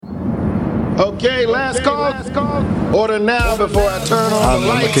Okay, last call. Order now before I turn on the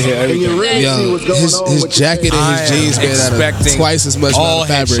lights and you really see what's going on. His jacket and his jeans made out of twice as much all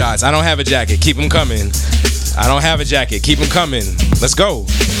fabric. headshots. I don't have a jacket. Keep them coming. I don't have a jacket. Keep them coming. Let's go.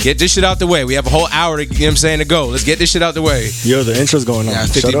 Get this shit out the way. We have a whole hour to, you know what I'm saying, to go. Let's get this shit out the way. Yo, the intro's going on. Yeah,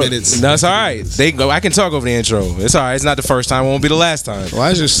 50 minutes. No, it's all right. They go. I can talk over the intro. It's all right. It's not the first time. It won't be the last time. Why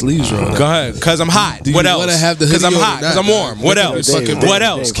is your sleeves rolled? Go ahead. Because I'm hot. Do What you else? wanna have the Because I'm hoodie on hot. or Because not? I'm warm. What else? Dave, What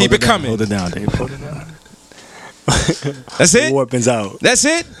else? Keep it coming. Hold it down, Dave. Hold it down. That's it? Weapons out. That's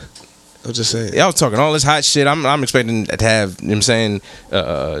it? I'm just saying. Yeah, I was talking all this hot shit. I'm expecting to have, you know what I'm saying,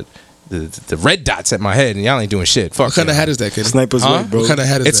 the red dots at my head, and y'all ain't doing shit. Fuck. What kind of hat is that, kid? Sniper's weight, bro. What kind of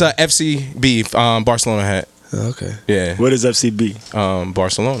hat is It's that? a FCB Barcelona hat. Oh, okay. Yeah. What is FCB?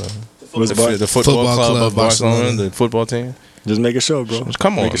 Barcelona. What's The football club of Barcelona, the football team. Just make it show, bro.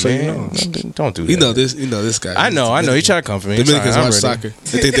 Come on, Make it sure you man. know. Don't do that. You know this guy. I know. You try to come for me. Dominicans I'm watch ready. soccer.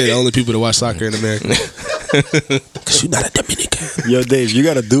 They think they're the only people that watch soccer in America. Because you're not a Dominican. Yo, Dave, you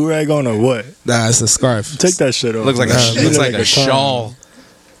got a do-rag on or what? Nah, it's a scarf. Take that shit off. Looks like man. looks like a clown. shawl.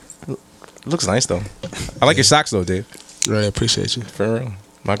 Looks nice though. I like your socks though, Dave. Right, I appreciate you. For real.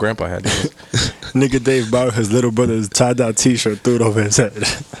 My grandpa had those. Nigga Dave borrowed his little brother's tie-dye t-shirt, threw it over his head.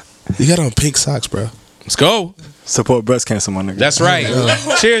 You got on pink socks, bro. Let's go. Support breast cancer, my nigga. That's right.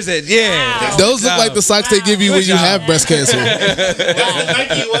 Cheers it. Yeah. Those look like the socks they give you when you have breast cancer. That's the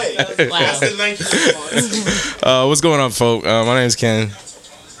Nike way. That's the Nike response. What's going on, folk? My name's Ken.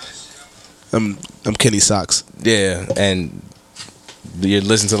 I'm Kenny Socks. Yeah, and you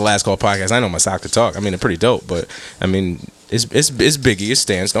listen to the Last Call podcast. I know my sock to talk. I mean, they're pretty dope, but I mean, it's Biggie. It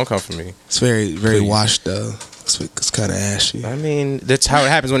stands. Don't come for me. It's very Please. washed though. It's kind of ashy. I mean, that's how it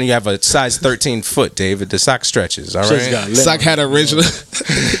happens when you have a size 13 foot, David. The sock stretches. All Shit's right. got lit. Sock had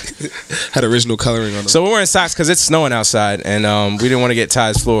original coloring on them. So we're wearing socks because it's snowing outside, and we didn't want to get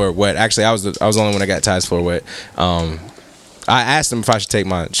Ty's floor wet. Actually, I was the only one that got Ty's floor wet. I asked him if I should take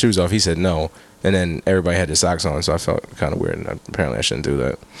my shoes off. He said no, and then everybody had their socks on, so I felt kind of weird. And apparently, I shouldn't do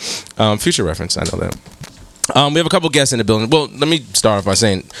that. Future reference, I know that. We have a couple guests in the building. Well, let me start off by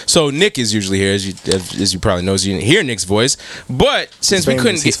saying, so Nick is usually here, as you probably know, so you didn't hear Nick's voice. But since we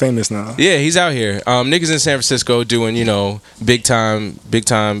couldn't, he's famous now. Yeah, he's out here. Nick is in San Francisco doing, big time, big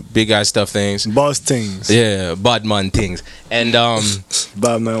guy stuff things. Boss things. Yeah, badman things. And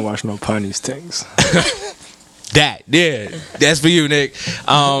Bad man watch no ponies things. that's for you, Nick.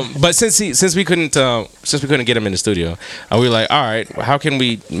 But since we couldn't get him in the studio, we were like, all right, how can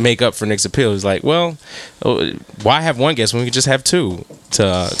we make up for Nick's appeal? He's like, well, why have one guest when we could just have two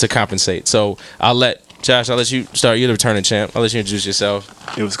to compensate? So Josh, I'll let you start. You're the returning champ. I'll let you introduce yourself.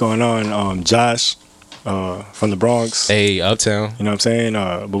 Hey, what's going on? Josh, from the Bronx. Hey, Uptown. You know what I'm saying?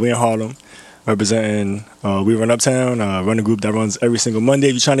 But we in Harlem, representing. We run Uptown, run a group that runs every single Monday.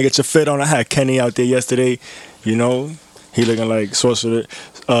 If you're trying to get your fit on, I had Kenny out there yesterday. He looking like sorcerer.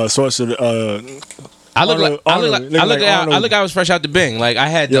 I look like I was fresh out the Bing. Like I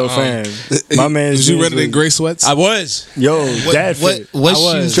had Yo, the fam. My man. Was you running in gray sweats? I was. Yo, dad fit. What I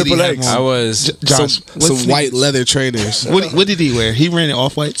was. shoes did he Triple have X. on? I was. Josh, Some white leather trainers. What did he wear? He ran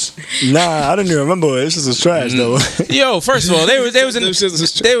off whites. Nah, I don't even remember. This shit was trash though. Yo, first of all, they was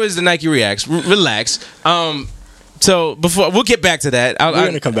the Nike Reacts. Relax. So before we'll get back to that. We're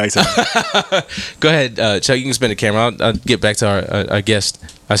gonna come back to that. Go ahead, Chuck. You can spin the camera. I'll get back to our guest,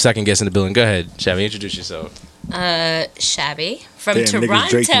 our second guest in the building. Go ahead, Shabby. Introduce yourself. Shabby from Damn,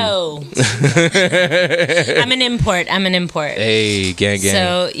 niggas Toronto. I'm an import. Hey, gang.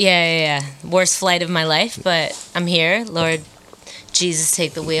 So yeah. Worst flight of my life, but I'm here. Lord Jesus,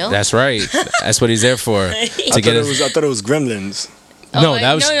 take the wheel. That's right. That's what he's there for. I thought it was Gremlins. No,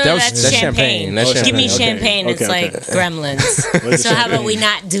 that's champagne. That's Give me champagne. champagne. It's like Gremlins. So how about we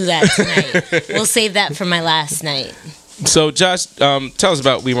not do that tonight? We'll save that for my last night. So Josh, tell us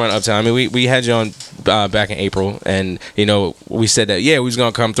about We Run Uptown. I mean, we had you on back in April, and we said that we was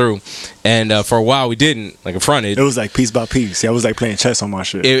gonna come through, and for a while we didn't, fronted. It was like piece by piece. Yeah, I was like playing chess on my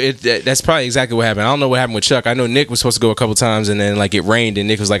shit. That's probably exactly what happened. I don't know what happened with Chuck. I know Nick was supposed to go a couple times, and then it rained, and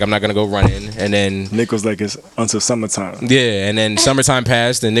Nick was like, I'm not gonna go running, and then Nick was like, it's until summertime. Yeah, and then summertime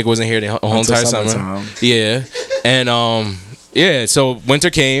passed, and Nick wasn't here the whole entire summer. Yeah, and yeah, so winter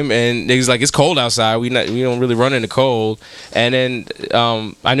came, and niggas like, it's cold outside. We don't really run in the cold. And then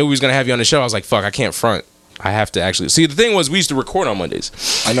I knew we was gonna have you on the show. I was like, fuck, I can't front. I have to actually see. The thing was, we used to record on Mondays.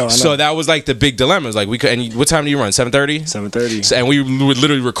 I know. So that was like the big dilemma. It was like we could. And what time do you run? 7:30. 7:30. And we would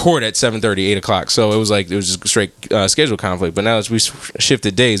literally record at 7:30, 8 o'clock. So it was just straight schedule conflict. But now as we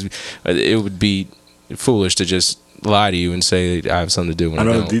shifted days, it would be foolish to just lie to you and say I have something to do. When I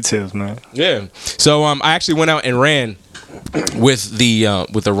know don't. the details, man. Yeah. So I actually went out and ran with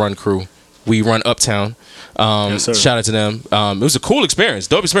the run crew We run Uptown. Yes, sir. Shout out to them. It was a cool experience,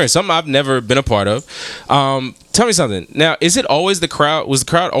 dope experience, something I've never been a part of. Tell me something. Now, is it always the crowd? Was the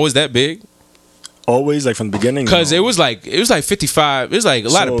crowd always that big? Always, like, from the beginning. Because it was like 55. It was like a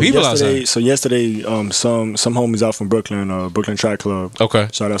lot of people outside. So yesterday, some homies out from Brooklyn, Brooklyn Track Club. Okay.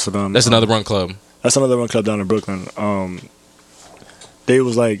 Shout out to them. That's another run club. That's another run club down in Brooklyn. They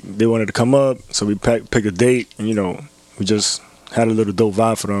was like, they wanted to come up, so we picked a date, and, you know, we just had a little dope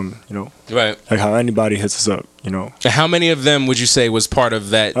vibe for them, you know. Right. Like how anybody hits us up, you know. And how many of them would you say was part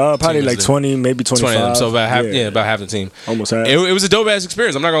of that? Probably team? like 20, maybe 25. 20 of them, so about half, about half the team. Almost half. It was a dope ass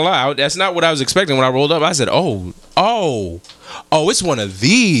experience. I'm not gonna lie. That's not what I was expecting when I rolled up. I said, oh, it's one of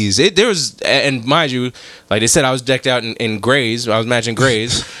these. There was, and mind you, like they said, I was decked out in grays. I was matching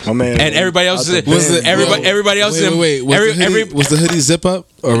grays. My man, and everybody else out the was band, everybody else. Wait. Was the hoodie zip up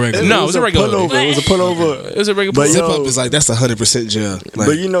or regular? No, it was a regular pullover. It was a pullover. It was a regular But pullover. Zip yo, up is like that's 100% gel. Like,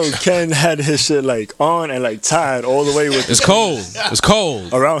 but you know, Ken had his shit like on and like tied all the way with It's cold. It was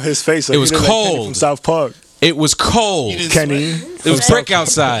cold. around his face. Like It was he looked like Kenny cold. from South Park. It was cold. Kenny. It was brick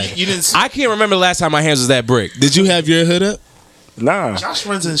outside. You didn't. I can't remember the last time my hands was that brick. did you have your hood up? Nah. Josh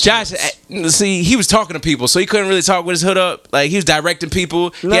runs in. Josh, see, he was talking to people, so he couldn't really talk with his hood up. Like he was directing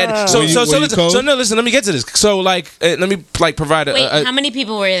people. He had, Nah. so Were you listen. cold? So no, listen. Let me get to this. So like, let me like provide Wait, how many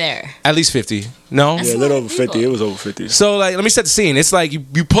people were there? at least 50. No. Yeah, a little over 50. It was over 50. So like, let me set the scene. It's like you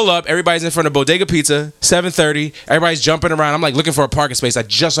pull up, everybody's in front of Bodega Pizza, 7:30. Everybody's jumping around. I'm like looking for a parking space. I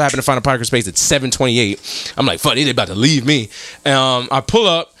just so happen to find a parking space at 7:28. I'm like, fuck, they about to leave me. I pull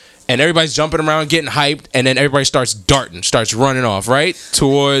up. And everybody's jumping around, getting hyped, and then everybody starts running off, right?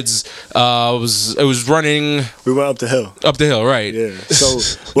 Towards, it was running We went up the hill. up the hill, right? Yeah. So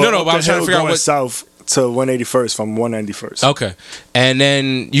No, up but I the was trying to hill figure out going what. south to 181st from 191st. Okay. And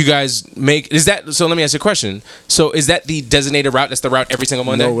then you guys so let me ask you a question. So is that the designated route? That's the route every single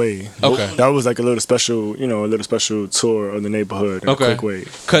Monday? No way. Okay. That was like a little special, tour of the neighborhood in a quick way.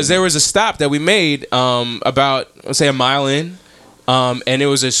 Because there was a stop that we made about, let's say, a mile in. And it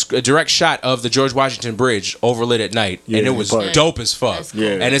was a direct shot of the George Washington Bridge overlit at night, Yeah, and it was park. dope as fuck. That's cool.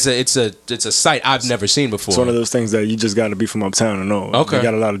 Yeah. And it's a sight I've never seen before. It's one of those things that you just got to be from uptown to know. Okay. They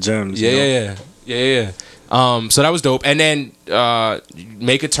got a lot of gems. you know? Yeah. So that was dope. And then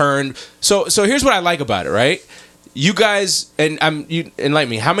make a turn. So here's what I like about it, right? You guys, and you enlighten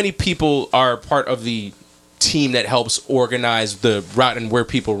me. How many people are part of the team that helps organize the route and where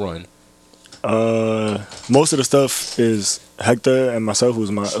people run? Most of the stuff is Hector and myself, who's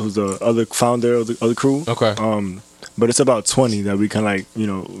the other founder of the other crew. Okay. But it's about 20 that we can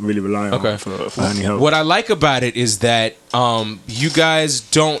really rely on Okay. for any help. What I like about it is that you guys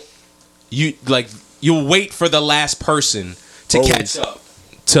you'll wait for the last person to Always. catch up.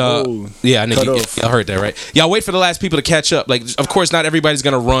 Oh, I know cut y'all off. heard that, right? Y'all wait for the last people to catch up. Like, of course, not everybody's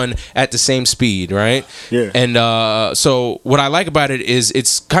gonna run at the same speed, right? Yeah. And so what I like about it is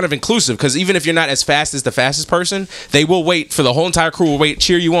it's kind of inclusive because even if you're not as fast as the fastest person, they will wait for the whole entire crew will wait,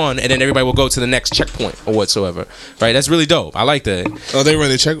 cheer you on, and then everybody will go to the next checkpoint or whatsoever. Right? That's really dope. I like that. Oh, they run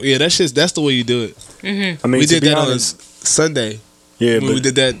the check. Yeah, that's the way you do it. I mean, We to did be that honest, on Sunday. Yeah, When we but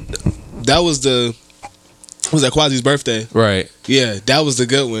did that. That was was that Quasi's birthday? Right. Yeah, that was the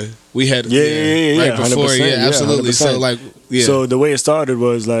good one. We had Yeah, right before. 100%, Yeah, absolutely. 100%. So So the way it started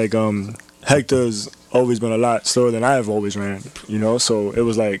was like Hector's always been a lot slower than I've always ran, so it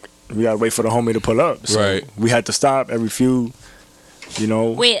was like we gotta wait for the homie to pull up. So Right. we had to stop every few,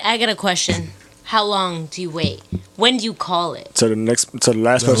 Wait, I got a question. How long do you wait? When do you call it? to the last person.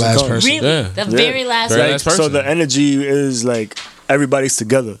 last comes. person. Really? Yeah. The very last Very one? last So person. the energy is like everybody's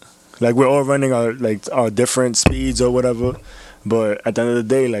together. Like we're all running our different speeds or whatever, but at the end of the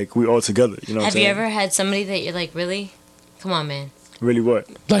day, like we all together. You know what Have I'm you saying? ever had somebody that you're like, really? Come on, man. Really what?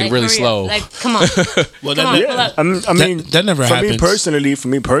 Like really hurry up. slow. Like, come on. Well, Come on, that, pull Yeah, up. I mean that never for happens. For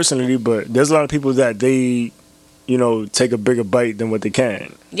me personally, but there's a lot of people that they, take a bigger bite than what they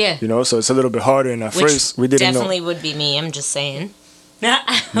can. Yeah. So it's a little bit harder. And at Which first, we didn't definitely know. would be me. I'm just saying.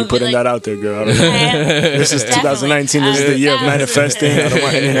 You putting that out there, girl. I don't know. This is 2019. This is the year of manifesting. I don't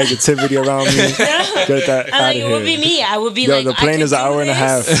want any negativity around me. Get that I'm out like, of it here. would be me. I would be Yo, like, the plane is an hour and a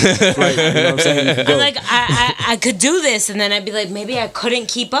half flight. You know what I'm saying? You can go. I'm like, I could do this, and then I'd be like, maybe I couldn't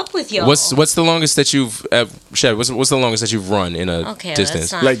keep up with y'all. What's the longest that you've Chad? What's the longest that you've run in a okay?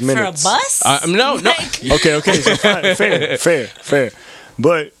 distance? That's not Like minutes. for a bus. No. Like, Okay. So fine, fair.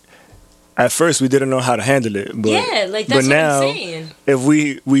 But at first, we didn't know how to handle it. But, yeah, like but that's what now, I'm saying. if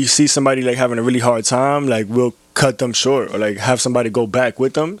we see somebody like having a really hard time, like we'll cut them short or like have somebody go back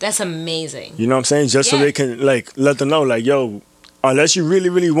with them. That's amazing. You know what I'm saying? Just so Yeah. they can like let them know, like, yo, unless you really,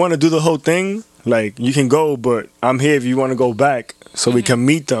 really want to do the whole thing, Like, you can go, but I'm here if you want to go back, so we can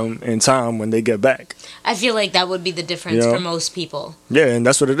meet them in time when they get back. I feel like that would be the difference Yeah. for most people. Yeah, and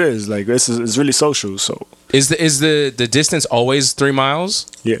that's what it is. Like, it's really social. So Is the distance always 3 miles?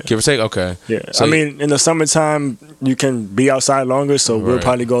 yeah, Give or take? Okay. yeah. So I mean, in the summertime, you can be outside longer, so we'll Right.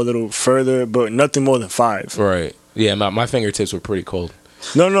 probably go a little further, but nothing more than 5. Right. Yeah, my fingertips were pretty cold.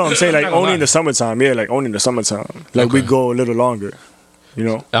 No, I'm saying like Not gonna only lie. in the summertime. Yeah, like only in the summertime. Like we Okay. go a little longer. You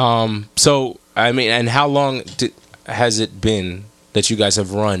know. So I mean, and how long has it been that you guys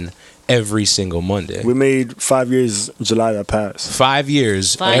have run every single Monday? We made 5 years July that passed. 5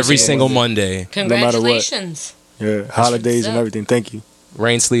 years, 5 every years. single Monday. No matter what. Congratulations. Yeah, holidays and up. everything. Thank you.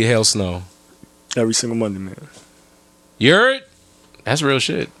 Rain, sleet, hail, snow. Every single Monday, man. That's real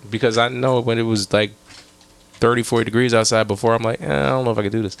shit. Because I know when it was like 30, 40 degrees outside before, I'm like, I don't know if I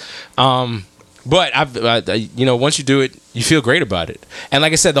can do this. But once you do it, you feel great about it. And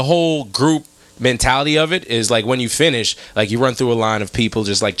like I said, the whole group mentality of it is like when you finish, like you run through a line of people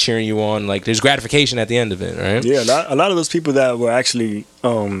just like cheering you on. Like there's gratification at the end of it, right? Yeah, a lot of those people that were actually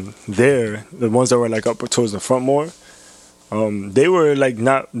there, the ones that were like up towards the front more, they were like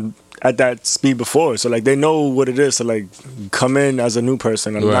not at that speed before. So like they know what it is to like come in as a new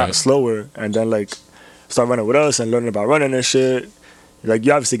person and Right. not slower, and then like start running with us and learning about running and shit. Like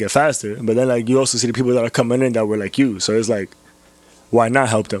you obviously get faster, but then like you also see the people that are coming in that were like you. So it's like, why not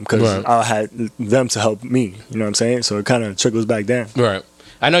help them? Because Right. I had them to help me. You know what I'm saying? So it kind of trickles back down. Right.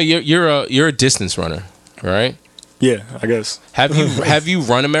 I know you're a distance runner, right? Yeah, I guess. Have you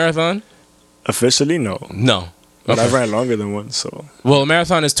run a marathon? Officially, no. No. But Okay. I ran longer than one, so Well, a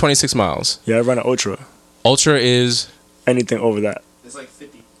marathon is 26 miles. yeah, I ran an ultra. Ultra is Anything over that. It's like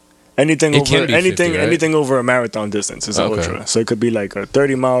 50. Anything It over can be 50, right? anything over a marathon distance is an Okay. ultra. So it could be like a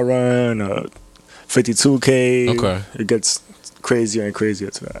 30-mile run, a 52K. Okay. It gets crazier and crazier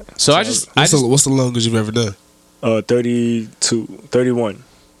to that. so What's the longest you've ever done? 31.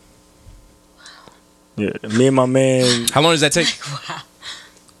 Yeah, me and my man. how long does that take?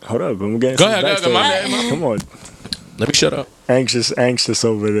 Hold up, I'm getting Go some ahead, go backstory. my bad. Come on, Let me shut up. anxious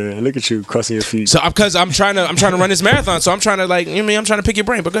over there. Look at you crossing your feet. So because I'm trying to run this marathon, so I'm trying to I'm trying to pick your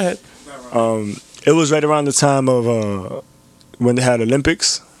brain. But go ahead. It was right around the time of when they had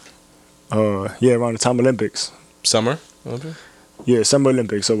Olympics. Yeah, around the time Olympics. Summer. Okay. Yeah, Summer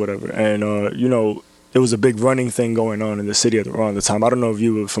Olympics or whatever. And, it was a big running thing going on in the city around the time. I don't know if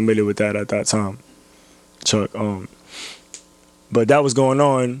you were familiar with that at that time, Chuck. But that was going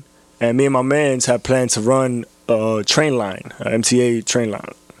on, and me and my mans had planned to run a train line, a MTA train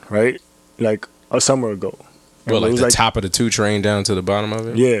line, right? Like a summer ago. And Well, it like was the top of the 2 train down to the bottom of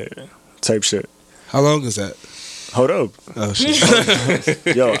it. Yeah, type shit. How long is that? Hold up. Oh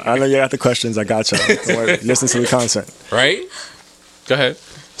shit. Yo, I know you got the questions. I got y'all. Don't worry. Listen to the content. Right. Go ahead.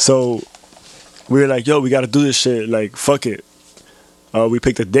 So we were like, yo, we got to do this shit. Like, fuck it. We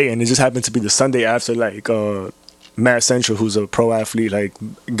picked a date, and it just happened to be the Sunday after, like, Matt Central, who's a pro athlete, like,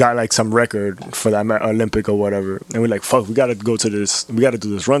 got, like, some record for that Olympic or whatever. And we're like, fuck, we got to go to this. We got to do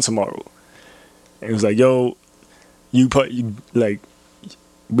this run tomorrow. And he was like, yo,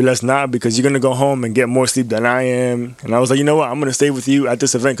 let's not, because you're going to go home and get more sleep than I am. And I was like, you know what? I'm going to stay with you at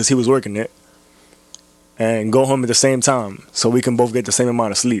this event because he was working it. And go home at the same time so we can both get the same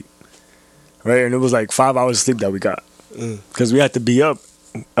amount of sleep. Right? And it was like 5 hours of sleep that we got. Because we had to be up.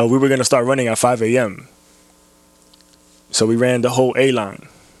 We were going to start running at 5 a.m. So we ran the whole A line.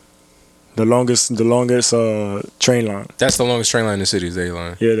 The longest train line. That's the longest train line in the city is the A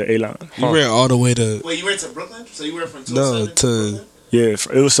line. Yeah, the A line. You ran all the way to Wait, you went to Brooklyn? So you went from No, 207 to- Brooklyn? Yeah,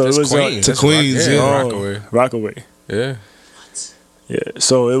 it was That's Queens. Queens. to That's Queens, Rock- yeah. Rockaway. Rockaway. Yeah. Yeah.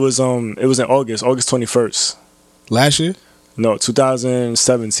 So it was in August 21st. last year. No,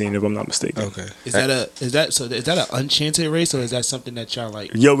 2017 if I'm not mistaken. Okay. Is that an unchanted race, or is that something that y'all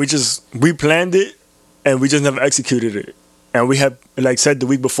like? Yo, we planned it and we just never executed it. And we had like said the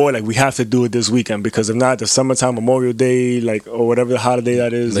week before, like we have to do it this weekend because if not, the summertime Memorial Day, like or whatever the holiday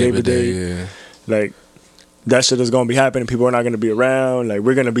that is, Labor Day, Yeah. like that shit is gonna be happening. People are not gonna be around. Like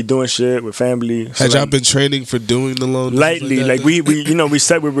we're gonna be doing shit with family. So, Had y'all like, been training for doing the long lightly? that, Like though? we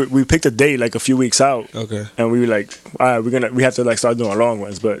said we picked a date like a few weeks out, Okay. and we were like, all right, we have to like start doing long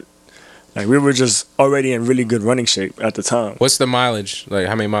ones, but like we were just already in really good running shape at the time. What's the mileage? Like,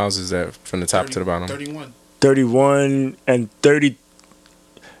 how many miles is that from the top to the bottom? 31. 31 and 30.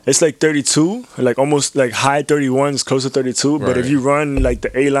 It's like 32, like almost like high 31s, close to 32. But if Right. you run like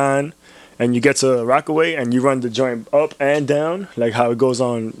the A line and you get to Rockaway and you run the joint up and down, like how it goes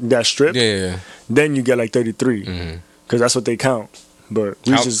on that strip, Yeah. then you get like 33 Mm-hmm. because that's what they count. But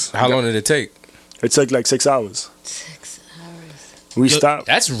we How long did it take? It took like 6 hours. 6 hours. We stopped.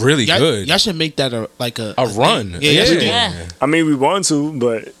 That's really Y'all, good. y'all should make that a run. thing. Yeah, y'all should do Yeah. that. I mean, we want to,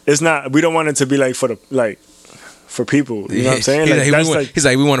 but it's not. We don't want it to be like for people. You know what I'm saying? He's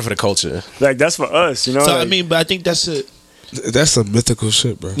like, we want it for the culture. Like that's for us. You know. So like, I mean, but I think that's a That's some mythical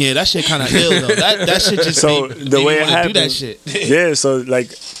shit, bro. yeah, that shit kind of ill though. That shit just So, made the me way it wanna do happened- that shit. yeah. So like,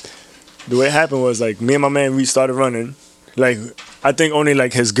 the way it happened was like me and my man, we started running. Like I think only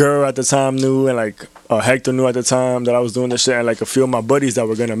like his girl at the time knew, and like Hector knew at the time that I was doing this shit, and like a few of my buddies that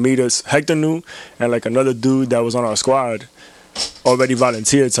were gonna meet us. Hector knew, and like another dude that was on our squad already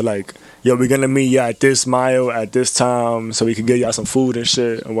volunteered to like, yo, we're gonna meet y'all at this mile at this time, so we could get y'all some food and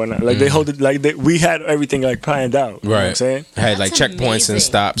shit and whatnot. Like they hold it, like we had everything like planned out. You know what I'm saying? Had like That's checkpoints and amazing.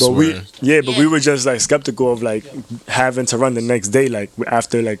 stops. But where- we were just like skeptical of like having to run the next day, like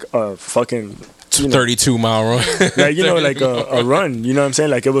after like a fucking 32-mile run. like like a run. You know what I'm saying?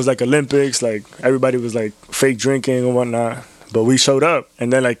 Like it was like Olympics. Like everybody was like fake drinking and whatnot. But we showed up,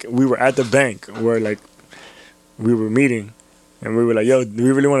 and then like we were at the bank where like we were meeting, and we were like, "Yo, do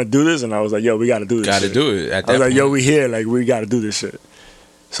we really want to do this?" And I was like, "Yo, we got to do this. Got to shit. do it. At I that was like, point. "Yo, we here. Like we got to do this shit."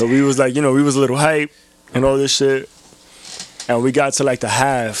 So we was like, we was a little hype and all this shit, and we got to like the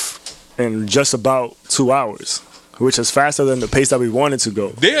half in just about 2 hours, which is faster than the pace that we wanted to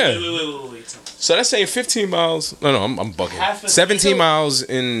go. Yeah. Wait. So that's saying 15 miles. No, I'm bugging. Half a- 17 miles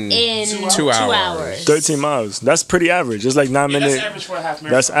in In 2 hours. 13 miles. That's pretty average. It's like 9 minutes. That's average for a half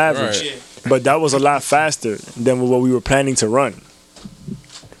marathon. That's average. Right. But that was a lot faster than what we were planning to run.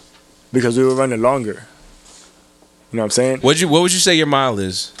 Because we were running longer. You know what I'm saying? What would you say your mile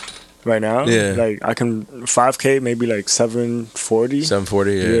is? Right now? Yeah. Like I can 5K maybe like 740.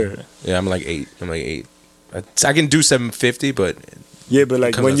 740. Yeah. Yeah, I'm like 8. I can do 750, but Yeah, but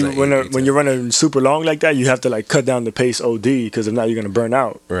like comes when out you like when 8, when you're running super long like that, you have to like cut down the pace OD because if not you're gonna burn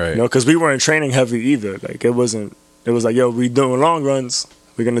out. Right. You know, because we weren't training heavy either. Like it was like, yo, we doing long runs.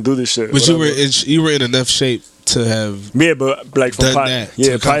 We're gonna do this shit. But you whatever. were in enough shape to have. Yeah, but like from done that to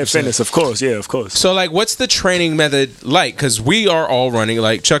Prior accomplish Fitness, of course. Yeah, of course. so like, what's the training method like? Because we are all running.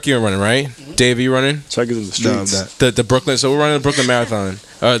 Like Chuck, you're running, right? Dave, you running? Chuck is in the No, I'm streets. not. The Brooklyn. So we're running the Brooklyn Marathon,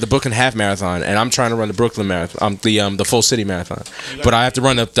 the Brooklyn Half Marathon, and I'm trying to run the Brooklyn Marathon, the full city marathon. But I have to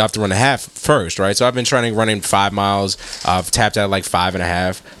run the half first, right? So I've been running 5 miles. I've tapped out like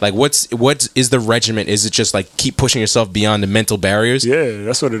 5.5. Like, what is the regimen? Is it just like keep pushing yourself beyond the mental barriers? Yeah,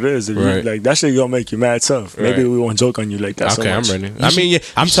 that's what it is. If you- Right. like that shit gonna make you mad tough. Maybe Right. we won't joke on you like that. so Okay, I'm much. ready. I mean, yeah,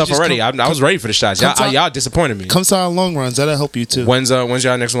 I'm should tough just already. come- I was ready for the shots. come Y'all talk- disappointed me. Come to our long runs. That'll help you too. When's y'all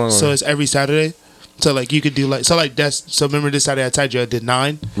next long run? So it's every Saturday. So like you could do so remember this Saturday I told you I did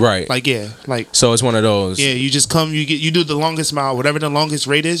 9. Right. Like yeah, like So it's one of those. yeah. You just come. You do the longest mile, whatever the longest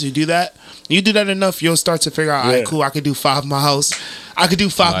rate is. You do that. You do that enough, you'll start to figure out. All right, Yeah. cool. I could do 5 miles. I could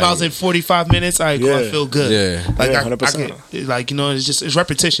do 5 Like- miles in 45 minutes. All right, cool. I Yeah. feel good. Yeah. Like Yeah, I 100%. could, like it's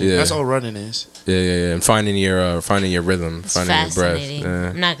repetition. Yeah. That's all running is. Yeah. And finding your rhythm, It's finding your breath. fascinating. Yeah.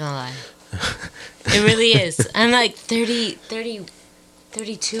 I'm not gonna lie. It really is. I'm like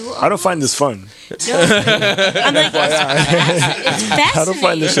 32. I don't find this fun. No. I'm like, it's fascinating. I don't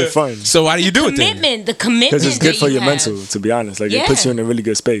find this shit fun. So why do you do it then? Commitment, the commitment. Because it's good that for you your have. mental, to be honest. Like it puts Yeah. you in a really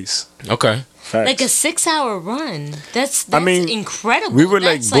good space. Okay. Facts. Like a 6-hour run. That's I mean, incredible. we were,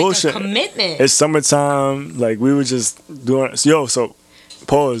 like, That's bullshit. a commitment. It's summertime. Like we were just doing. So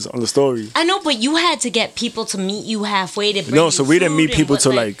pause on the story. I know, but you had to get people to meet you halfway to bring No, you so we didn't food meet and people what,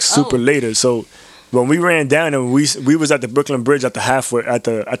 till like super later. So when we ran down and we was at the Brooklyn Bridge at the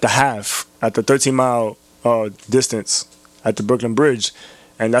 13-mile distance at the Brooklyn Bridge,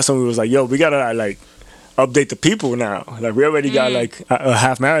 and that's when we was like, yo, we gotta like update the people now. Like we already got like a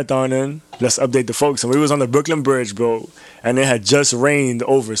half marathon in. Let's update the folks. And we was on the Brooklyn Bridge, bro, and it had just rained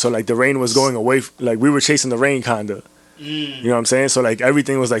over. So like the rain was going away. Like we were chasing the rain, kinda. You know what I'm saying? So like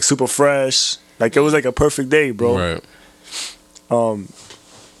everything was like super fresh. Like it was like a perfect day, bro. Right.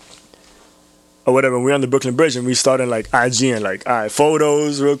 Or whatever. We on the Brooklyn Bridge and we started like IG and like, all right,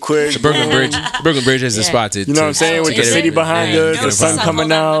 photos real quick. The Brooklyn Bridge is the Yeah. spot to. You know what I'm saying? With the get it- city behind yeah, us, get the it sun vibe. coming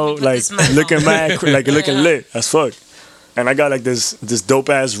Hold on, let me out, put like this mic looking on. mad, like looking lit as fuck. And I got like this dope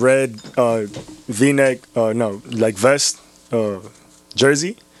ass red V-neck, like vest,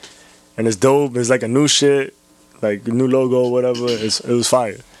 jersey, and it's dope. It's like a new shit, like new logo, or whatever. It was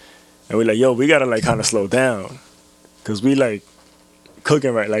fire. And we like, yo, we gotta like kind of slow down, cause we like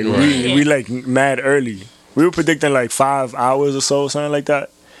cooking right. Like we like mad early. We were predicting like 5 hours or so, something like that.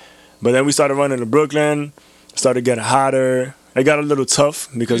 But then we started running to Brooklyn, started getting hotter. It got a little tough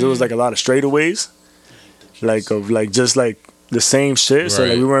because it was like a lot of straightaways, like just like the same shit. So like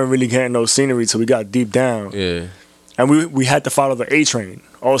Right. we weren't really getting no scenery till we got deep down. Yeah. And we had to follow the A train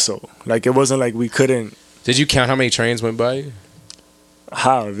also. Like it wasn't like we couldn't. Did you count how many trains went by you?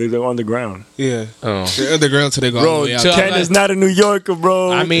 How? They're on the ground. Yeah. Oh. They're underground till they go all Bro, the way out. So- Ken is not a New Yorker,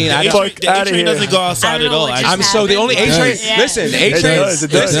 bro. I mean, I The don't- A-train, Fuck outta here. doesn't go I outside don't at know all. what actually. just I'm so the only A It train. does. Listen, the A It train. does,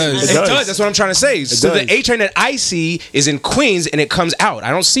 it does. It It does. does. That's what I'm trying to say. So does. the A train that I see is in Queens and it comes out. I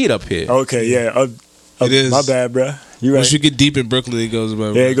don't see it up here. Okay, yeah. It is. My bad, bro. You right. Once you get deep in Brooklyn, it goes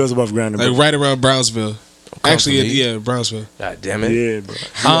above. Yeah, it goes above ground. like right around Brownsville. Actually, Comfortably. yeah, Brownsville. God damn it. Yeah, bro.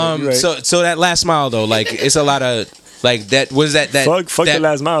 You right. So that last mile though, like it's a lot of like that. Was that fuck that, the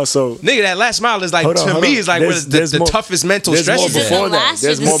last mile. So nigga? That last mile is like Hold on, to hold me on. is like There's- what is the there's more- toughest mental there's stretch. more Is it the before that. last or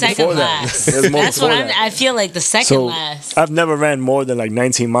There's the more second before that. last? There's more That's before what that. I feel like the second So last. I've never ran more than like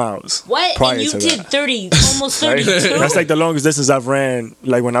 19 miles. What? Prior And you to did that. 30, almost Right? 32? That's like the longest distance I've ran.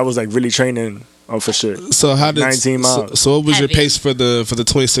 Like when I was like really training. Oh, for shit. So how did 19 miles. So what was your Heavy. pace for the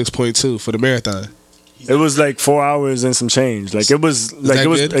 26.2 for the marathon? It was like 4 hours and some change. Like it was like that it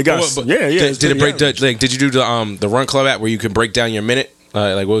was. good? It got But- yeah. It's Did it pretty break? average. Like, did you do the Run Club app where you can break down your minute?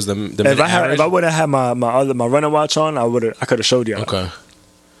 Like what was the minute average? If I would have had my running watch on, I could have showed you. Okay.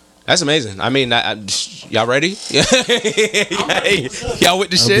 That's amazing. I mean, y'all ready? Y'all with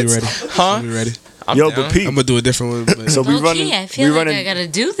the I'll be shits? ready. Huh? I'll be ready. I'm Yo, down. but Pete. I'm gonna do a different one. But So we Low running. key, I feel we like running. I gotta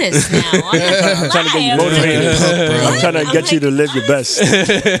do this now. I'm not trying to get you gonna lie. motivated. I'm trying to get you to live your best.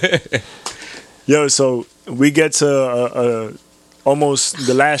 Yo, so we get to almost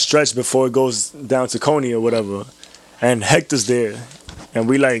the last stretch before it goes down to Coney or whatever, and Hector's there, and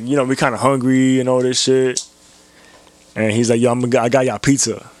we like, we kind of hungry and all this shit, and he's like, yo, I got y'all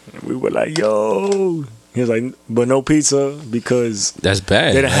pizza, and we were like, yo, he was like, but no pizza because That's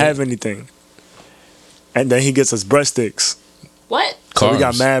bad. they didn't man. have anything, and then he gets us breadsticks. What? So we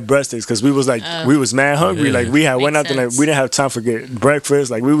got Carbs. mad breadsticks because we was like we was mad hungry. Yeah. Like we had went out Makes there, like sense. we didn't have time for get breakfast.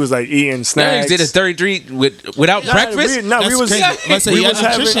 Like we was like eating Y'all snacks. niggas did a 33 without breakfast. We That's was crazy. Let's say we your was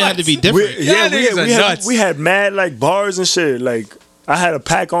having- nutrition had to be different. Y'all niggas are nuts. we had mad like bars and shit. Like I had a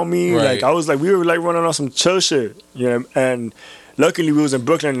pack on me. Right. Like I was like we were like running on some chill shit. And luckily we was in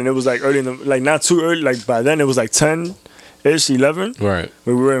Brooklyn and it was like early in the like not too early. Like by then it was like 10-ish, 11 Right.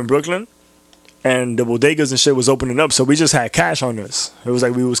 when we were in Brooklyn. And the bodegas and shit was opening up, so we just had cash on us. It was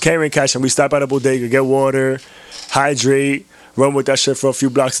like we was carrying cash, and we stop at a bodega, get water, hydrate, run with that shit for a few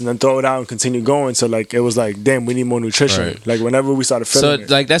blocks, and then throw it out and continue going. So like it was like, damn, we need more nutrition. Right. Like whenever we started So feeling it.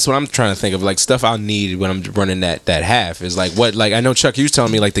 like that's what I'm trying to think of. Like stuff I'll need when I'm running that half is like what like I know Chuck, you was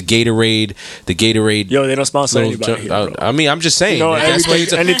telling me like the Gatorade. Yo, they don't sponsor little anybody. junk- Here, bro. I mean, I'm just saying. You know, if that's what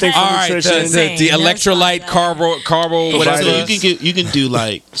anything- you're anything for all right, nutrition. the No electrolyte, sponsor. carbo, whatever. So you can do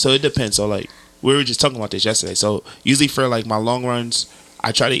like, so it depends. So like we were just talking about this yesterday. So usually for like my long runs,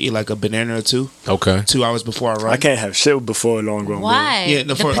 I try to eat like a banana or two Okay. 2 hours before I run. I can't have shit before a long run. Why? Yeah,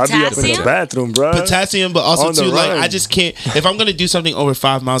 no, the for- Bro. I be up in the potassium? bathroom, bro. Potassium, but also On the too like run. I just can't. If I'm gonna do something over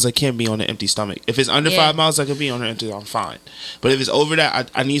 5 miles, I can't be on an empty stomach. If it's under Yeah. 5 miles, I can be on an empty. I'm fine. But if it's over that,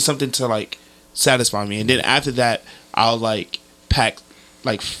 I need something to like satisfy me. And then after that, I'll like pack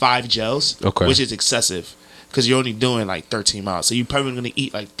like 5 gels, Okay. which is excessive. Because you're only doing like 13 miles, so you're probably gonna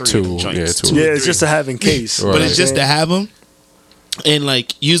eat like 3 Two, of them joints. yeah, two. two or Yeah, it's three. just to have in case. Right. But it's just to have them, and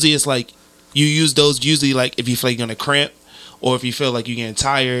like usually it's like you use those usually like if you feel like you're gonna cramp, or if you feel like you're getting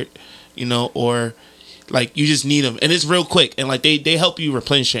tired, or like you just need them, and it's real quick, and like they help you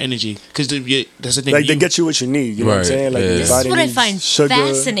replenish your energy because that's the thing. Like they you- get you what you need. You know what I'm Right, saying? Like yeah. your This body is what I needs find sugar.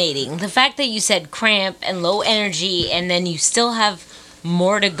 fascinating. The fact that you said cramp and low energy, and then you still have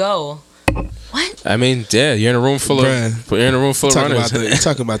more to go. What? I mean, yeah, you're in a room full Bruh. you're in a room full of talking runners. about you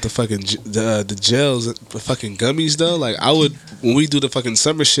talking about the fucking the gels, the fucking gummies though. Like I would when we do the fucking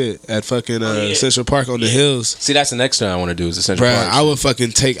summer shit at fucking Central Park on the hills. See, that's the next thing I want to do is the Central Bruh, Park. I would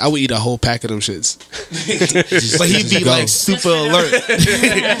fucking I would eat a whole pack of them shits. but he'd be go. like super alert.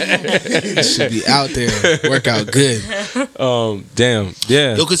 Should be out there, work out good. Damn,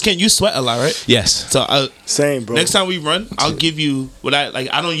 yeah, Yo, because Ken, you sweat a lot, right? yes. So Same, bro. next time we run, I'll give you what I like.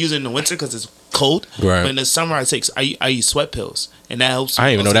 I don't use it in the winter because it's cold. Right. But in the summer, I use sweat pills, and that helps. I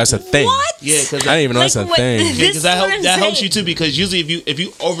didn't even know that's a thing. What? Yeah, because I didn't even know that's a Like, what- thing. This because is that what helps. I'm That helps saying. you too. Because usually, if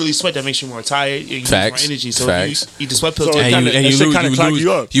you overly sweat, that makes you more tired. You use Facts. more energy. So Facts. if you eat the sweat pills, So too, it kinda- that shit kinda clog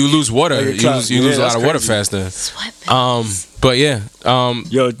you up. you lose water. Like it You clog- lose a yeah, lot that's of water crazy. faster. Sweat pills. But yeah,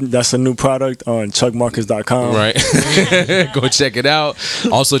 Yo, that's a new product on chuckmarkers.com. right. Go check it out.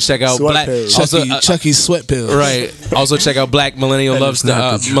 Also check out Sweat Black. pills. Also, Chucky's sweat pills. right. Also check out Black Millennial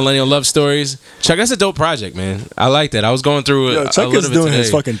Millennial Love Stories. Chuck, that's a dope project, man. I like that. I was going through Yo, a Chuck little is bit doing today. his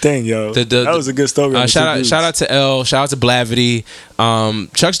fucking thing, yo. The- that was a good story. on the Shout two out dudes. to L. Shout out to Blavity.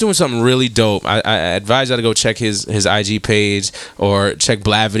 Chuck's doing something really dope. I advise y'all to go check his IG page or check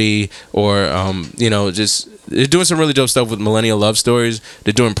Blavity or just they're doing some really dope stuff with millennial love stories.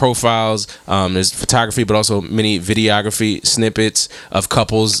 They're doing profiles. There's photography, but also mini videography snippets of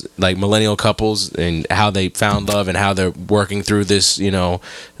couples, like millennial couples, and how they found love and how they're working through this,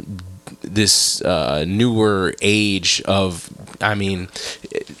 this newer age of. I mean,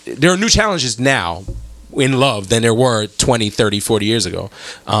 there are new challenges now in love than there were 20, 30, 40 years ago.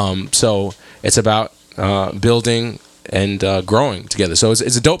 So it's about building and growing together. So it's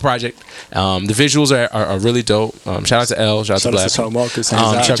a dope project. The visuals are really dope. Shout out to L. Shout out to Black. Chuck Marcus.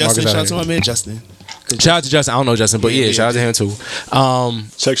 Chuck Justin, Marcus shout out to my man Justin. Shout out to Justin. I don't know Justin, but yeah, shout out to him too.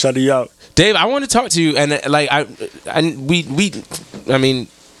 Chuck, shout you out. Dave, I want to talk to you, and I mean,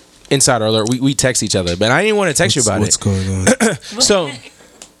 insider alert, we text each other, but I didn't want to text you about what's it. going on? So,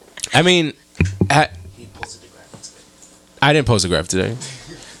 I mean, I didn't post a graph today.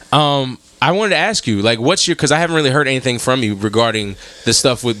 I wanted to ask you, like, what's your? Because I haven't really heard anything from you regarding the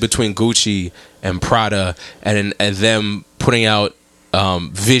stuff between Gucci and Prada, and them putting out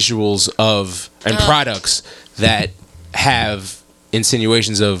visuals of and products that have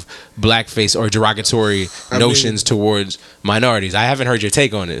insinuations of blackface or derogatory notions towards minorities. I haven't heard your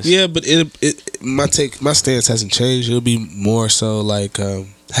take on this. Yeah, but my stance hasn't changed. It'll be more so like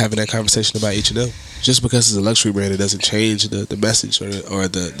having that conversation about H&M. Just because it's a luxury brand, it doesn't change the message or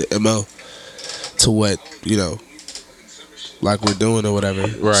the MO to what, like we're doing or whatever.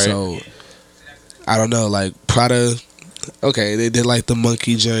 Right. So, I don't know, like Prada, okay, they did like the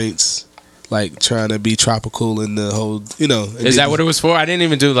monkey joints, like trying to be tropical in the whole, Is that what it was for? I didn't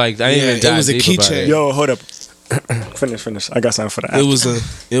even do like, I didn't even dive it was a deep about keychain. it. Yo, hold up. Finish. I got something for that.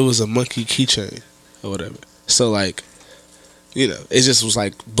 It was a monkey keychain or whatever. So like, it just was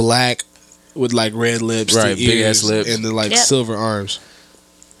like black with like red lips, right, the big ears, ass lips, and then like silver arms.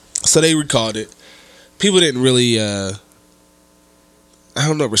 So they recalled it. People didn't really,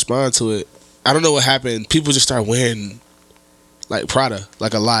 respond to it. I don't know what happened. People just started wearing like Prada,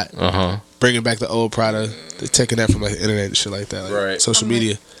 like a lot. Bringing back the old Prada. They're taking that from like the internet and shit like that, like right? Social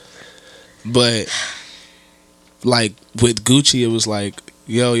media. But like with Gucci, it was like,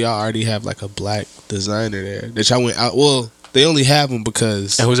 yo, y'all already have like a black designer there that y'all went out. Well, they only have him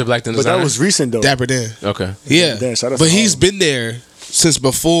because. And who's a black designer? But that was recent though. Dapper Dan. Okay. Yeah, Dan, shout out but to he's him. been there since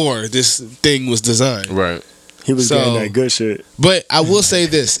before this thing was designed. Right. He was So- getting that good shit. But I will say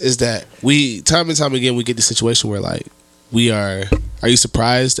this is that we time and time again we get the situation where like we are you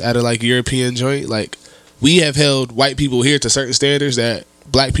surprised at a like European joint? Like we have held white people here to certain standards that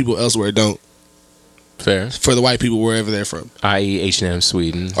black people elsewhere don't. Fair. For the white people wherever they're from. I.e. H&M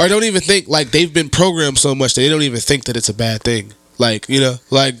Sweden. Or don't even think like they've been programmed so much that they don't even think that it's a bad thing. Like,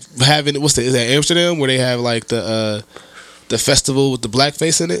 like having is that Amsterdam where they have like the festival with the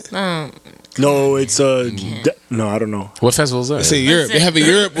blackface in it? No, it's no, I don't know. What festival is that? It's in Europe. They have in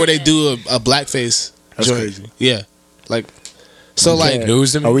Europe where they do a blackface That's joint. crazy. Yeah. Like so like Yeah.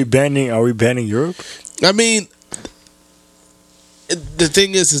 News to me? Are we banning Europe? I mean the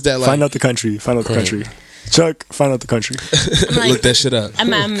thing is that like Find out the country. Chuck, find out the country. look that shit up. I'm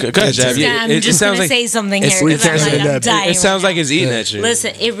Go ahead, Jab. It just sounds gonna like say something it's- here because we can't say I'm that. dying. it sounds right like it's eating at you.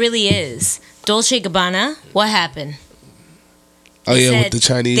 Listen, it really is. Dolce & Gabbana, what happened? Oh yeah, Said- with the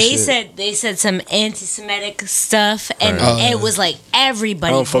Chinese shit. they said some anti-Semitic stuff, and Right. it was like I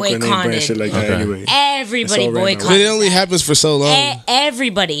everybody don't fuck with name brand boycotted. shit like that Okay. anyway. Everybody It's all random. But boycotted. it only happens for so long.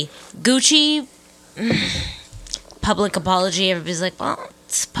 Everybody. Gucci, public apology. Everybody's like, well,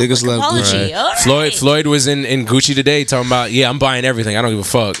 it's public Niggas love apology. Right. All right. Floyd was in Gucci today talking about, I'm buying everything. I don't give a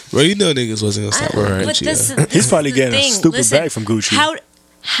fuck. Well, niggas wasn't gonna stop wearing But Gucci. this, yeah. this He's is probably the getting a thing. stupid Listen, bag from Gucci.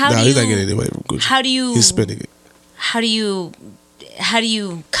 How No, do he's you not getting anyway from Gucci. how do you He's spending it. how do you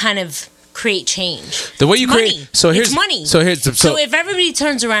kind of create change? The way you It's create. money. So here's It's money. So here's So if everybody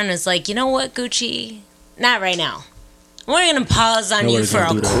turns around and is like, you know what, Gucci, not right now. We're gonna pause on Nobody's you for a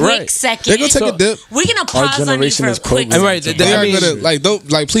gonna do that. quick Right. second. They're gonna take a dip. We're gonna pause on you generation for a is quick programmed. Right, second. They I are mean-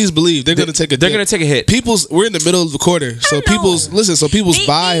 gonna please believe they're gonna take a they're dip. gonna take a hit. We're in the middle of the quarter, so know. people's They-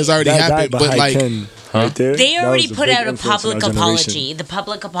 buy has already That guy happened. But behind like, Ken, right there. They that already was put big out a influence on public our generation. apology. The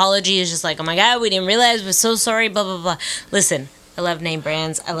public apology is just like, oh my god, we didn't realize. We're so sorry. Blah blah blah. Listen, I love name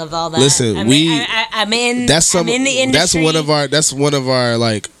brands. I love all that. Listen, I'm I'm in. that's I'm in the that's industry. one of our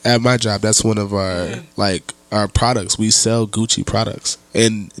like at my job. That's one of our like our products. We sell Gucci products,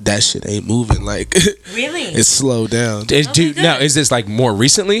 and that shit ain't moving. Like Really? it's slowed down. Now, is this like more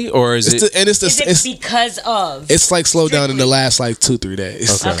recently, or is it? Is it because of? It's like slowed down in the last like 2-3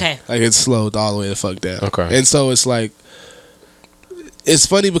 days. Okay. Like it's slowed all the way the fuck down. Okay. And so it's like it's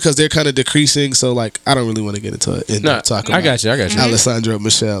funny because they're kind of decreasing. So like, I don't really want to get into it and talk about. I got you. Alessandro,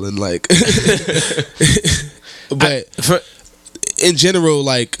 Michelle, and like, but in general,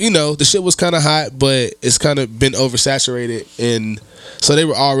 like, you know, the shit was kind of hot, but it's kind of been oversaturated, and so they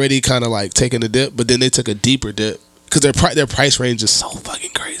were already kind of like taking a dip, but then they took a deeper dip because their price range is so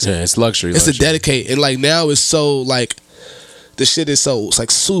fucking crazy. Yeah, it's luxury. It's a dedicate, and like now it's so like. The shit is so, it's like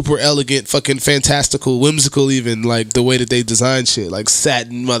super elegant, fucking fantastical, whimsical, even like the way that they design shit, like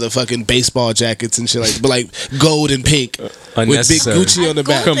satin motherfucking baseball jackets and shit, like, but like gold and pink with big Gucci on the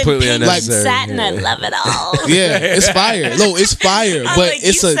back. Completely unnecessary. Satin, I love it all. Yeah, it's fire. No, it's fire, but like,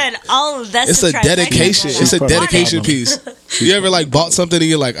 it's that's a dedication. It's a dedication piece. You ever like bought something and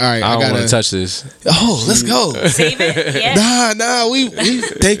you're like, all right, I don't want gotta to touch this. Oh, let's go. Save it. Yeah. Nah, we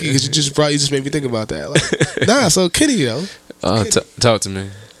thank you because you just made me think about that. Like, nah, so Kenny, yo. Talk to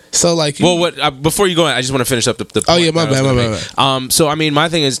me. So like, before you go on, I just want to finish up the point. Oh yeah, my bad. So I mean, my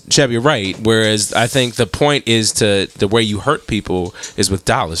thing is, Cheb, you're right. Whereas I think the point is to the way you hurt people is with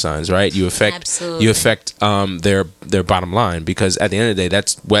dollar signs, right? You affect their bottom line, because at the end of the day,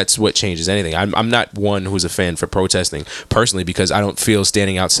 that's what changes anything. I'm not one who's a fan for protesting personally, because I don't feel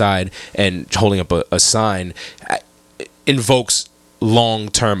standing outside and holding up a sign invokes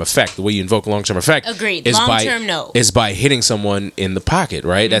long-term effect. The way you invoke long-term effect is by hitting someone in the pocket,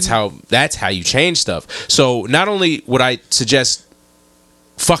 right? Mm-hmm. That's how you change stuff. So not only would I suggest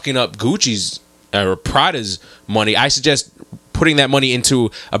fucking up Gucci's or Prada's money, I suggest putting that money into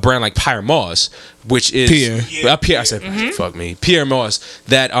a brand like Pierre Moss, which is Pierre. I said, fuck me, Pierre Moss.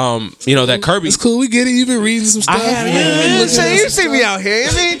 That that Kirby. It's cool. We get it. You've been reading some stuff. You see me out here.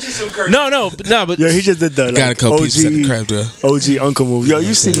 I mean, no, but yeah, he just did the got a couple pieces at the crib though. OG Uncle move. Yo,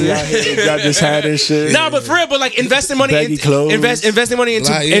 you see me out here? Got this hat and shit. No, but for real, but like investing money investing money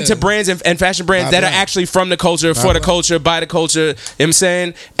into brands and fashion brands that are actually from the culture, for the culture, by the culture. You know what I'm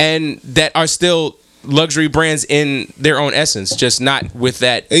saying, and that are still luxury brands in their own essence, just not with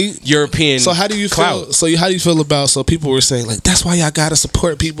that European. So how do you clout. feel? So how do you feel about? So people were saying like, that's why y'all gotta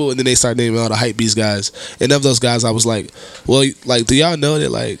support people, and then they start naming all the hype beast guys. And of those guys, I was like, well, like, do y'all know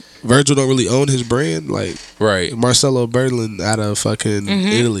that like Virgil don't really own his brand? Like, right? Marcelo Berlin out of fucking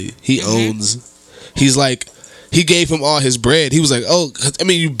Italy, he owns. He's like. He gave him all his bread. He was like, "Oh, I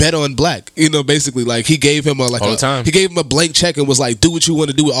mean, you bet on black." You know, basically, like he gave him all the time. He gave him a blank check and was like, "Do what you want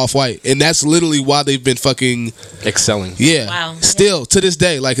to do with Off-White," and that's literally why they've been fucking excelling. Yeah, wow. Still to this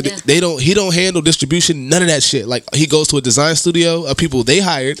day, like they don't. He don't handle distribution, none of that shit. Like he goes to a design studio of people they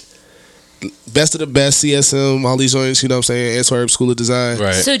hired, best of the best, CSM, all these joints. You know what I'm saying? Antwerp School of Design.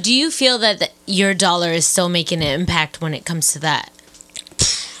 Right. So, do you feel that your dollar is still making an impact when it comes to that?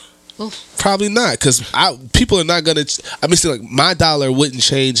 Probably not, because people are not gonna. I mean, like my dollar wouldn't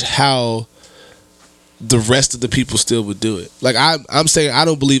change how the rest of the people still would do it. Like I'm saying, I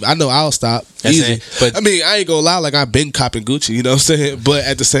don't believe. I know I'll stop easy, but I mean, I ain't gonna lie. Like I've been copping Gucci, you know what I'm saying. But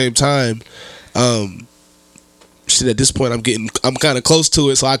at the same time, shit. At this point, I'm kind of close to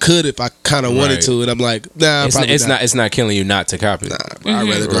it, so I could if I kind of wanted to. And I'm like, nah, it's not killing you not to copy. Nah,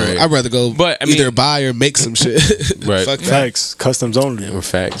 I'd rather go. But I mean, either buy or make some shit. Right. Fuck facts, customs only. Or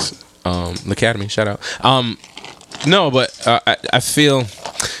facts. L'Academy, shout out. No, but I feel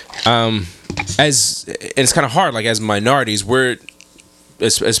and it's kind of hard. Like as minorities, we're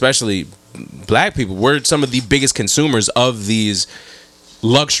especially black people. We're some of the biggest consumers of these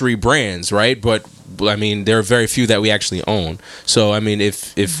luxury brands, right? But I mean, there are very few that we actually own. So I mean,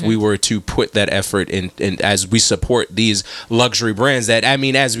 if we were to put that effort in as we support these luxury brands, that I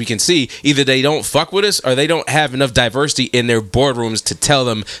mean, as we can see, either they don't fuck with us or they don't have enough diversity in their boardrooms to tell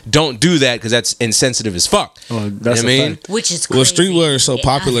them don't do that because that's insensitive as fuck. Oh, that's you know what I mean? Which is crazy. Well, streetwear is so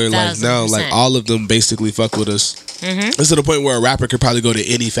popular, like now, like all of them basically fuck with us. It's to the point where a rapper could probably go to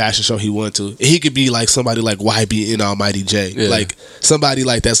any fashion show he wanted to. He could be like somebody like YB in Almighty J, like somebody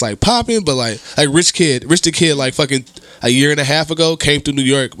like that's like popping, but like Rich the Kid, like fucking a year and a half ago came through New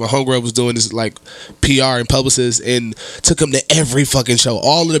York. My homegirl was doing this like PR and publicist and took him to every fucking show,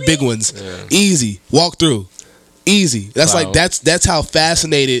 all of the big ones. Easy, walk through, easy. That's like that's how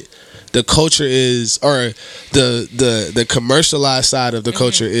fascinated the culture is, or the commercialized side of the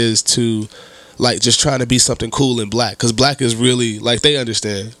culture is to. Like just trying to be something cool in black, because black is really like they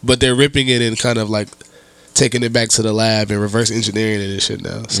understand, but they're ripping it and kind of like taking it back to the lab and reverse engineering it and shit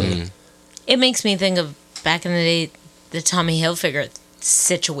now. So it makes me think of back in the day, the Tommy Hilfiger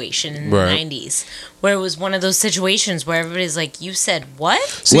situation in the 90s, where it was one of those situations where everybody's like, you said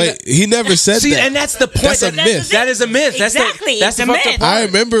what? Wait, he never said that. And that's the point. That's a myth. That is a myth. Exactly. That's the myth. I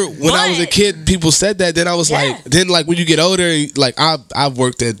remember when I was a kid, people said that. Then I was like, then like when you get older, like I've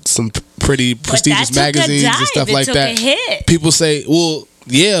worked at some pretty prestigious that took a magazines and dive. stuff It like took that. a hit. People say, well,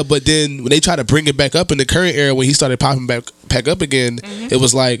 yeah, but then when they try to bring it back up in the current era, when he started popping back up again, it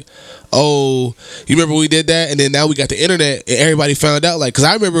was like, oh, you remember we did that, and then now we got the internet, and everybody found out. Like, because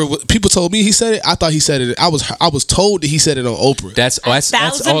I remember people told me he said it. I thought he said it. I was told that he said it on Oprah. That's all it is.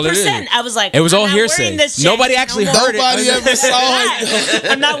 1,000%. I was like, It was all I'm not hearsay. wearing this Nobody jacket actually no more. heard it. Nobody ever saw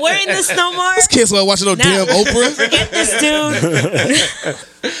it. I'm not wearing this no more. This kid's not watching no damn Oprah. Forget this dude.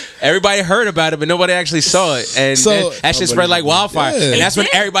 Everybody heard about it, but nobody actually saw it, and that shit spread like wildfire. Yeah. And that's when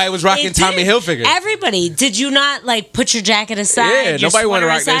everybody was rocking It Tommy did. Hilfiger. Everybody, did you not like put your jacket aside? Yeah, your nobody wanna sweater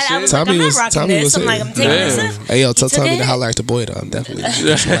rock that aside? shit. I was like, I'm not rocking this. I'm like, I'm taking Yeah. this. Hey yo, tell He took Tommy it. to holler at the boy though. I'm definitely I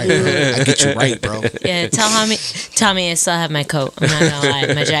get you right. I get you right, bro. Yeah, Tommy, I still have my coat. I'm not gonna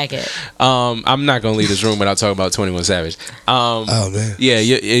lie, my jacket. I'm not gonna leave this room without talking about 21 Savage. Oh man. Yeah,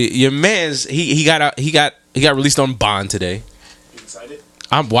 your man's he got released on bond today.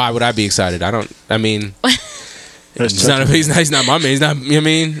 Why would I be excited? I mean, he's not my man. He's not. You know what I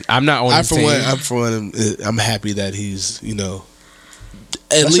mean, I'm not on his team. I'm happy that he's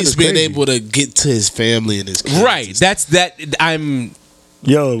at least being able to get to his family and his kids. Right.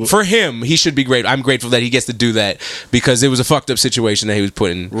 For him, he should be great. I'm grateful that he gets to do that because it was a fucked up situation that he was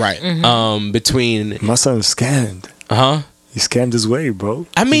put in. Right. Between My son was scammed. He scammed his way, bro.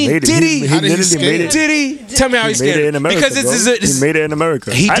 I mean, did he? He How did he literally made scam? it. Did he? Tell me how he He made it in scammed. America, Because bro. it's He made it in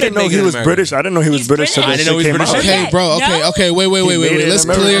America. He I did didn't know make it he in was America. British. I didn't know he was He's British. till British. that I didn't know shit he was came British. out. Okay, bro. No? Okay. Wait. made it Let's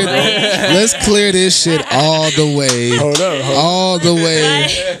in America. let's clear this shit all the way. Hold up. All the way.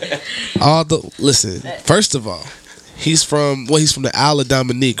 Listen. First of all, he's from the Isle of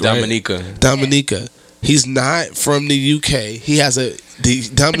Dominique, right? Dominica. He's not from the UK. He has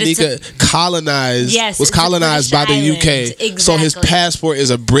Dominica was colonized by the UK. Exactly. So his passport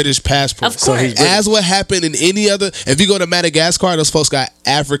is a British passport. Of course. So he's British. As what happened in any other, if you go to Madagascar, those folks got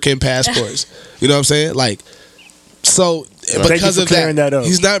African passports. You know what I'm saying? Like, so Thank you because for of clearing that up.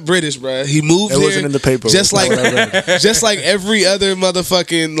 he's not British, bro. He moved It here. wasn't in the paper. Just That's like, what I read. just like every other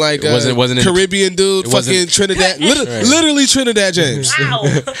motherfucking like wasn't in- Caribbean dude, it wasn't- fucking Trinidad, literally Trinidad James, Wow.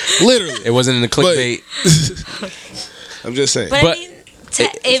 literally. It wasn't in the clickbait. I'm just saying. But, But- I mean,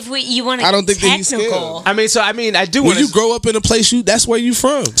 if you want to I don't get think that he's technical, I do When want you grow up in a place, that's where you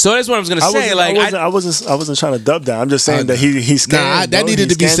from. So that's what I was gonna say. I wasn't trying to dub that. I'm just saying that he scammed. Nah, that bro. needed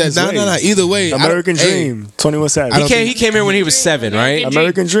He to be scammed said. his No. way. Either way, American Dream, 21 Savage. he came here when he was 7, right?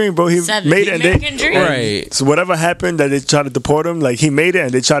 American Dream, bro. He Seven. made it. And American Dream. Right. So whatever happened that they tried to deport him, like he made it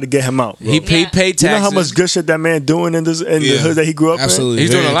and they tried to get him out. Bro. He paid taxes. You know how much good shit that man doing in the hood that he grew up Absolutely. He's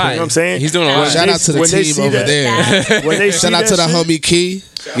doing a Very lot. You know what I'm saying? He's doing a lot. Shout out to the When they team see over that- there. When they see Shout out to the that shit- homie Key.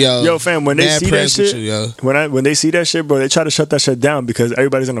 Yo, fam, when they mad see that prayers with shit, you, yo. when they see that shit, bro, they try to shut that shit down because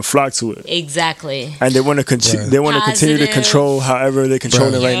everybody's gonna flock to it, exactly. and they want to continue. They want to continue to Positive. control however they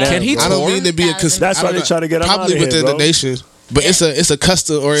control it right now. Can he bro. I don't mean to be a That's why they try to get him out probably of here, within bro. the nation, but it's a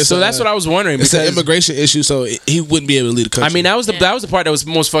custom or it's So that's what I was wondering. It's an because- immigration issue, so he wouldn't be able to lead the country. I mean, that was the part that was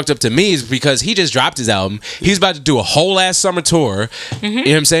most fucked up to me is because he just dropped his album. He's about to do a whole ass summer tour. You know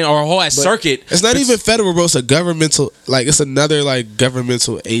what I'm saying? Or a whole ass circuit. it's not even federal, bro. It's a governmental, like it's another like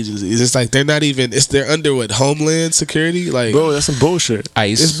governmental agency. It's just like they're not even. They're under what Homeland Security, like Bro, that's some bullshit.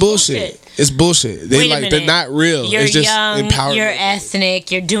 ICE. it's bullshit. It's bullshit. They Wait a they're minute. not real. You're it's just young, empowerment. you're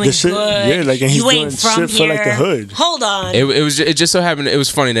ethnic, you're doing The shit- good. yeah, like, and he's you ain't doing from shit for, like, the here. hood. Hold on. It just so happened. It was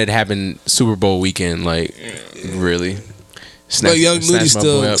funny that it happened Super Bowl weekend. Like, really. But Young Snatched my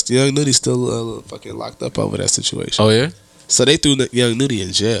boy up. Nudy's still fucking locked up over that situation. Oh yeah. So they threw Young Nudy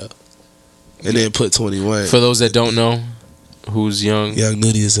in jail, and then put 21. For those that don't know, who's young? Young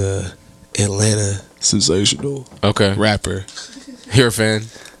Nudy is a Atlanta sensational Okay, rapper. you're a fan.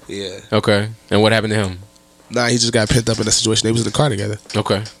 Yeah. Okay, and what happened to him? Nah, he just got pent up in that situation. They was in the car together.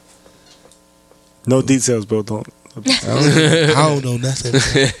 Okay. No details, bro. Don't. I don't know nothing.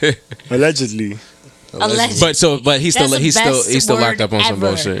 Allegedly. Allegedly. But he's still That's the he's still best locked up on some word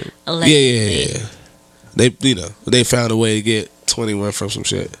bullshit. ever. Yeah, Allegedly. yeah. They found a way to get 21 from some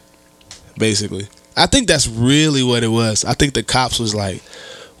shit. Basically, I think that's really what it was. I think the cops was like,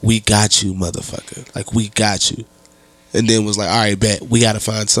 "We got you, motherfucker. Like we got you," and then was like, "All right, bet we got to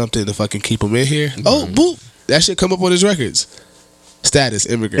find something to fucking keep him in here." Oh, boop! That shit come up on his records. Status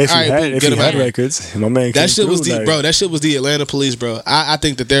immigrant. If he All right, had, boop, if get he him had out. records, my man. That came shit was through, like, bro. That shit was the Atlanta police, bro. I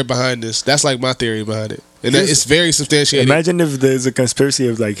think that they're behind this. That's like my theory behind it, and that, it's very substantiated. Imagine if there's a conspiracy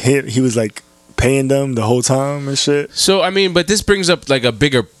of like he was like paying them the whole time and shit. So I mean, but this brings up like a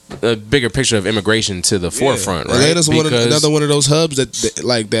bigger picture of immigration to the forefront, right? Atlanta's Because- another one of those hubs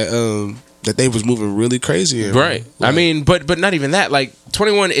that they was moving really crazy in. Right. Like, I mean, but not even that. Like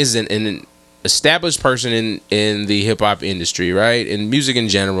 21 isn't an established person in the hip hop industry, right? In music in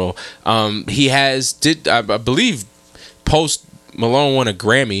general. He I believe Post Malone won a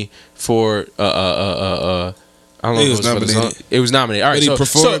Grammy for I don't know if it was nominated. It was nominated. All right, but he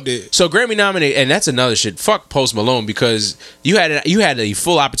performed it. So Grammy nominated, and that's another shit. Fuck Post Malone, because you had a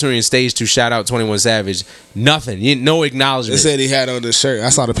full opportunity on stage to shout out 21 Savage. Nothing. No acknowledgement. They said he had on the shirt. I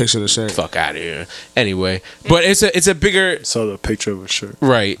saw the picture of the shirt. Fuck out of here. Anyway, but it's a bigger. Saw the picture of a shirt.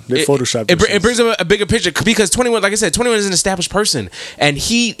 Right. They photoshopped it brings up a bigger picture, because 21, like I said, 21 is an established person, and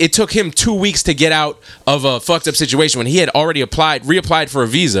it took him 2 weeks to get out of a fucked up situation when he had already reapplied for a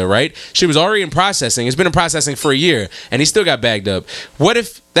visa. Right. She was already in processing. It's been in processing for a year, and he still got bagged up. What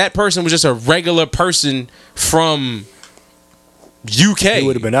if that person was just a regular person from UK? He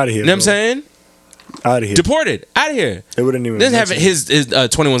would have been out of here. You know what I'm saying? Out of here. Deported. Out of here. They wouldn't even. Doesn't have his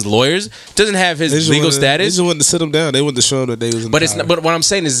 21's lawyers. Doesn't have his legal status. They just wanted to sit him down. They wanted to show him that they was in But power. it's not, but what I'm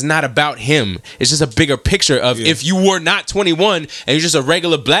saying is, it's not about him. It's just a bigger picture of, if you were not 21 and you're just a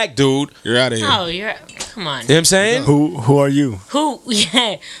regular black dude, you're out of here. Oh, come on. You know what I'm saying? Who are you? Who?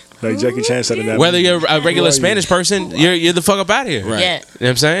 Yeah. Like Jackie Chan said in that Whether movie. you're a regular Spanish person, you're the fuck up out of here. Right. Yeah. You know what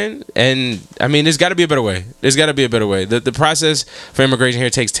I'm saying? And I mean, there's got to be a better way. There's got to be a better way. The process for immigration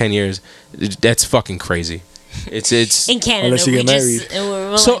here takes 10 years. That's fucking crazy. It's In Canada, Unless you we get just married.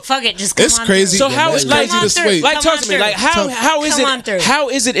 we're So- like, fuck it, just come It's on crazy. through. so how It's is like, crazy to switch. like Come talk on to me, through. like how is Come on through. it, how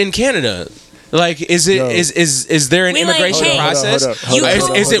is it in Canada? Like, is it Yo. is there an We like, immigration hey, process? hold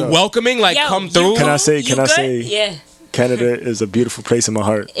up, Is it hold up. welcoming? Like, Yo, come you through? Can I cool? say- You can I good? say- Yeah. Canada is a beautiful place in my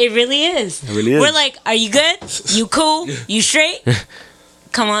heart. It really is. It really is. We're like, are you good? You cool? You straight?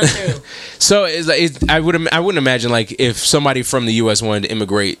 Come on through. So I wouldn't imagine, like, if somebody from the U.S. wanted to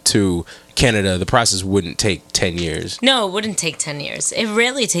immigrate to Canada, the process wouldn't take 10 years. No, it wouldn't take 10 years. It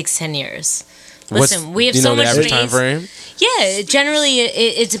rarely takes 10 years. What's- Listen, we have do you so know the much average space. time frame? Yeah, generally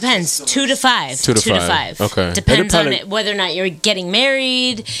it depends. 2 to 5. 2 to 5. Okay. Depends on probably- whether or not you're getting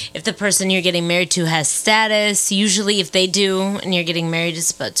married. If the person you're getting married to has status. Usually, if they do, and you're getting married,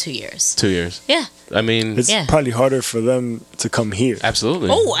 it's about 2 years. 2 years. Yeah. I mean, It's Yeah. probably harder for them to come here. absolutely.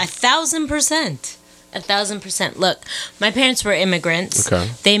 Oh, 1,000%. 1,000%. Look, my parents were immigrants. Okay.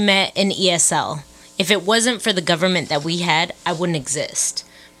 They met in ESL. If it wasn't for the government that we had, I wouldn't exist.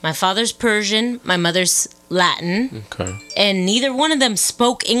 My father's Persian, my mother's Latin, Okay. and neither one of them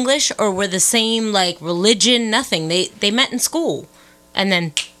spoke English or were the same like religion, nothing. They met in school. And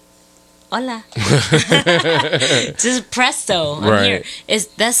then hola. Just presto. I'm Right. here.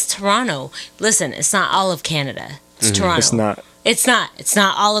 That's Toronto. Listen, it's not all of Canada. It's Toronto. It's not. It's not. It's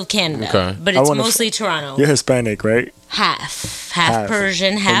not all of Canada. Okay. But I it's wanna mostly Toronto. You're Hispanic, right? Half Half.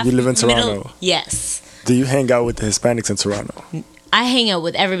 Persian, And half you live in middle- Toronto. Yes. Do you hang out with the Hispanics in Toronto? I hang out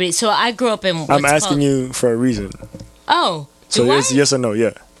with everybody. So I grew up in what's I'm asking called, you for a reason. Oh. So do it's I? yes or no,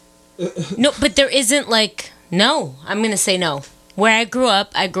 yeah. No, but there isn't like no. I'm going to say no. Where I grew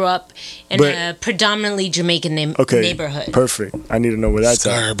up in But- a predominantly Jamaican Okay. neighborhood. Perfect. I need to know where that's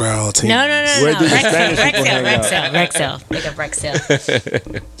at. Scarborough team. No. Where do the Spanish people hang out? Rexdale. Like a Rexdale.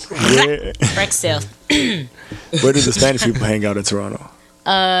 Where, Rexdale. where do the Spanish people hang out in Toronto?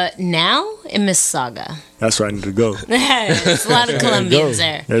 Now in Mississauga. That's where I need to go. There's a lot of Colombians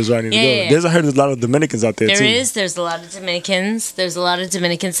there. There's where I need to Yeah, go. yeah. I heard there's a lot of Dominicans out there There too. is. There's a lot of Dominicans.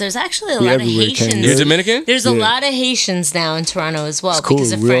 There's actually a We lot of everywhere, Ken. Haitians. You're Dominican? There's a Yeah. lot of Haitians now in Toronto as well It's cool.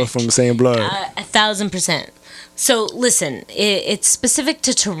 because of We're all French. from the same blood. 1,000%. So listen, it's specific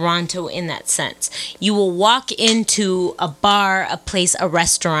to Toronto in that sense. You will walk into a bar, a place, a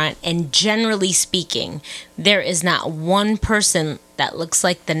restaurant, and generally speaking, there is not one person that looks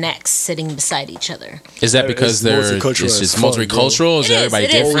like the next sitting beside each other. Is that because It's they're multicultural it's as just fuck, multicultural? Is everybody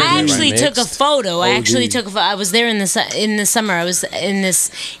It is. different? I actually Everybody took a mixed? photo. OD. I was there in the summer. I was in this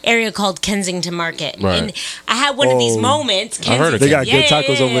area called Kensington Market, Right. and I had one of these Oh. moments. I've heard of They Kensington. got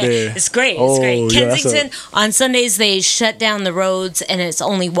good tacos over there. It's great. Oh, It's great. yeah, that's Kensington on Sundays they shut down the roads and it's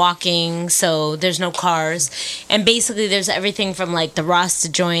only walking, so there's no cars. And basically there's everything from like the Rasta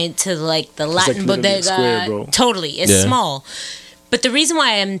joint to like the Latin like literally a bodega. square, bro. Totally, it's Yeah. small. But the reason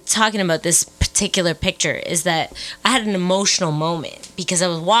why I'm talking about this particular picture is that I had an emotional moment because I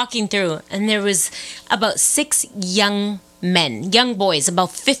was walking through and there was about 6 young boys,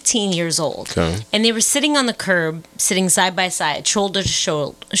 about 15 years old. Okay. And they were sitting on the curb, sitting side by side, shoulder to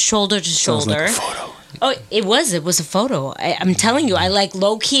shoulder, Sounds like shoulder. a photo. Oh, it was a photo. I'm telling you, I like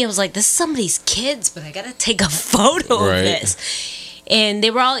low key, I was like, this is somebody's kids, but I gotta take a photo Right. of this. And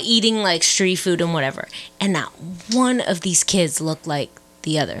they were all eating like street food and whatever. And not one of these kids looked like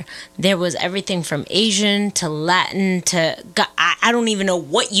the other. There was everything from Asian to Latin to, I don't even know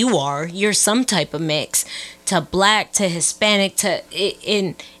what you are. You're some type of mix. To black to Hispanic to,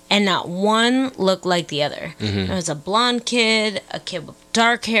 and and not one looked like the other. There was a blonde kid, a kid with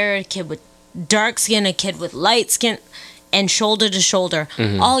dark hair, a kid with dark skin, a kid with light skin, and shoulder to shoulder,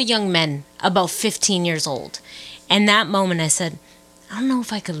 all young men, about 15 years old. And that moment I said, I don't know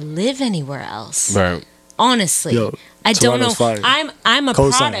if I could live anywhere else. Right. Honestly. Yo, I don't know. Toronto's fire. I'm a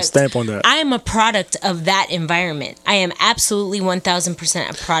Co-sign, product. stamp on that. I am a product of that environment. I am absolutely 1,000%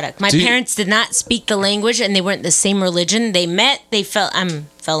 a product. My parents did not speak the language, and they weren't the same religion. They met. They fell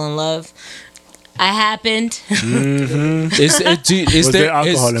in love. I happened. Is Was there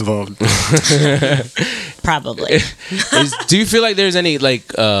alcohol involved? Probably. Do you feel like there's any like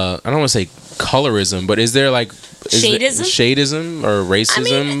I don't want to say colorism, but is there like shadism or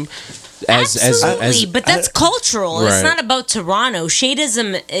racism? Absolutely, but that's cultural. Right. It's not about Toronto.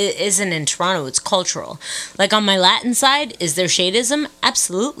 Shadeism isn't in Toronto. It's cultural. Like on my Latin side, is there shadeism?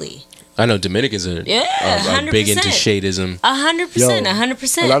 Absolutely. I know Dominicans are big into 100%. shadism. 100%.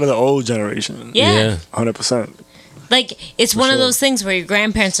 100%. A lot of the old generation. Yeah. 100%. Like, it's one of sure. those things where your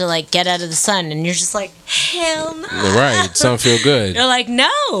grandparents are like, get out of the sun. And you're just like, hell no. Right. Some feel good. They're like, no.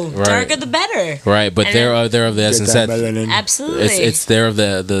 Right. Darker the better. Right. But And they're of the essence Get that that melanin. Absolutely. it's there of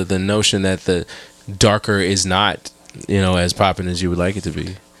the notion that the darker is not, as popping as you would like it to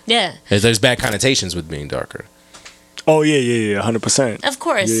be. Yeah. There's bad connotations with being darker. Oh, yeah, 100%. Of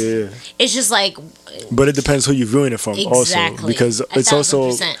course. Yeah. It's just like, But it depends who you're viewing it from also. Exactly. Because it's also,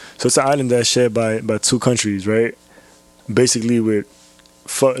 1,000%. so it's an island that's shared by two countries, right? Basically with,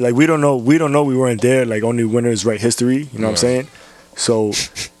 like we don't know we weren't there, like only winners write history, you know what I'm saying? So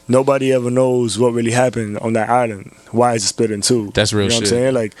nobody ever knows what really happened on that island. Why is it split in two? That's real you know shit. what I'm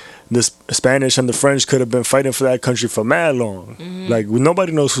saying? Like the Spanish and the French could have been fighting for that country for mad long. Like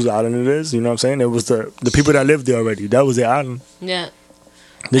nobody knows whose island it is, you know what I'm saying? It was the people that lived there already. That was their island. yeah.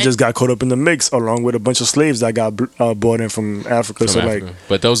 They just got caught up in the mix along with a bunch of slaves that got brought in from Africa. From So Africa. like,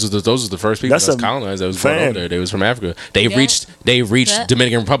 But those are the first people That's that was a colonized that was brought over fan. there. They was from Africa. They Yeah. reached Yeah.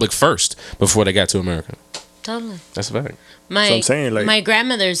 Dominican Republic first before they got to America. Totally. That's a fact. My, I'm saying, like- my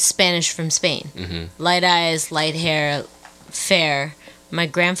grandmother's Spanish from Spain. Light eyes, light hair, fair. My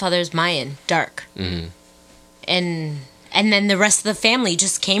grandfather's Mayan, dark. And then the rest of the family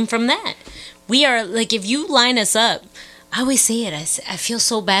just came from that. We are, like, if you line us up, I always say it, I feel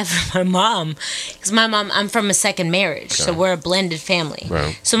so bad for my mom. Because my mom, I'm from a second marriage, so we're a blended family.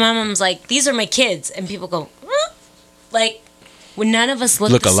 Right. So my mom's like, these are my kids. And people go, huh? Like, when none of us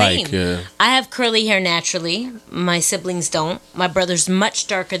look the alike, same. yeah. I have curly hair naturally. My siblings don't. My brother's much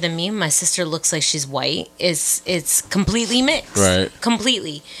darker than me. My sister looks like she's white. It's completely mixed. Right.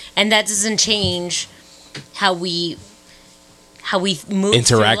 Completely. And that doesn't change how we move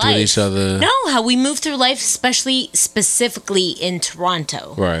Interact through with life. each other. No, how we move through life, specifically in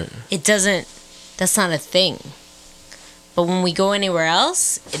Toronto. Right. It doesn't. That's not a thing. But when we go anywhere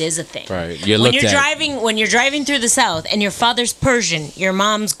else, it is a thing. Right. You're When looked you're at. when you're driving through the South and your father's Persian, your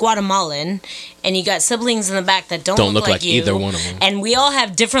mom's Guatemalan, and you got siblings in the back that don't look like you, either one of them. and we all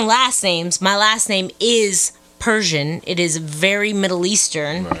have different last names. My last name is Persian. It is very Middle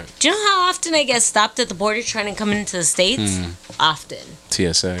Eastern. Right. Do you know how often I get stopped at the border trying to come into the States? Often.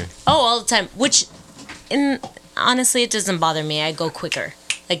 TSA. Oh, all the time. Which, honestly, it doesn't bother me. I go quicker.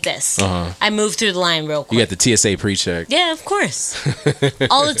 Like this. I move through the line real quick. You got the TSA pre-check. Yeah, of course.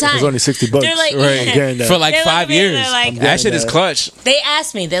 All the time. it's only $60. They're like, Right. yeah. Getting that. For like They look at 5 me and years. they're like- That shit is that. clutch. They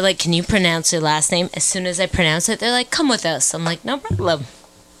ask me, they're like, can you pronounce your last name? As soon as I pronounce it, they're like, come with us. I'm like, no problem.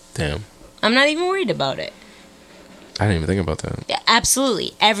 Damn. I'm not even worried about it. I didn't even think about that. Yeah,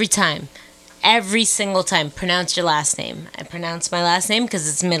 absolutely. Every time. Every single time. Pronounce your last name. I pronounce my last name because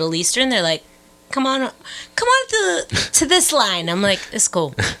it's Middle Eastern. They're like, come on to this line. I'm like, it's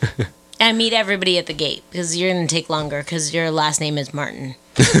cool. I meet everybody at the gate because you're going to take longer because your last name is Martin.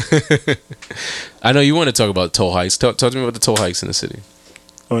 I know you want to talk about toll hikes. Talk to me about the toll hikes in the city.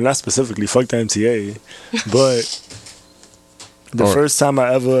 Oh, not specifically. Fuck the MTA. But the Alright. first time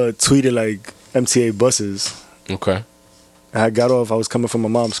I ever tweeted like MTA buses, Okay. I got off. I was coming from my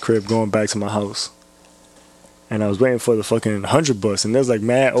mom's crib going back to my house. And I was waiting for the fucking 100 bus. And there's like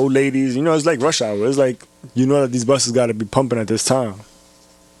mad old ladies. You know, it's like rush hour. It's like, you know that these buses got to be pumping at this time.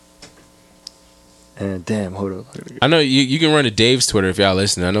 And damn, hold up. I know you can run to Dave's Twitter if y'all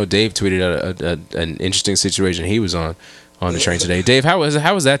listening. I know Dave tweeted an interesting situation he was on the train today. Dave, how was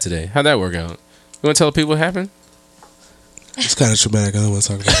that today? How'd that work out? You want to tell people what happened? It's kind of traumatic. I don't want to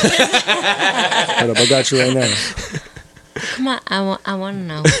talk about it. Hold up, I got you right now. Come on. I want to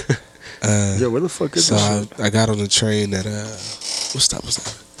know. Yo, where the fuck is So this shit? I got on the train at what stop was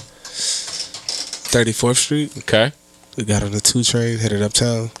that? 34th Street. Okay. We got on the 2 train, headed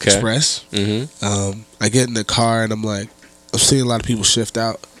uptown Okay. express. Mm-hmm. I get in the car and I'm like, I'm seeing a lot of people shift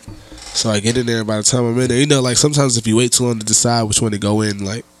out. So I get in there. By the time I'm in there, you know, like sometimes if you wait too long to decide which one to go in,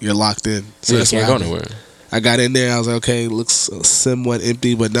 like you're locked in. So You that's can't what go happened. nowhere. I got in there. I was like, okay, looks somewhat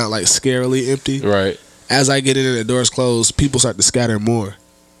empty, but not like scarily empty. Right. As I get in and the doors close, people start to scatter more.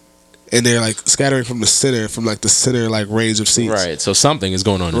 And they're like scattering from the center, like range of seats. Right. So something is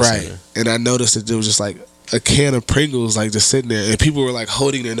going on in the Right. center. And I noticed that there was just like a can of Pringles like just sitting there, and people were like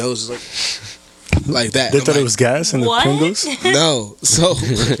holding their noses like that. They I'm thought it like, was gas in the What? Pringles. no. So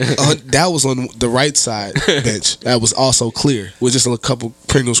that was on the right side bench. That was also clear with just a couple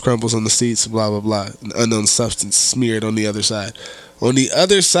Pringles crumbles on the seats, blah blah blah. An unknown substance smeared on the other side. On the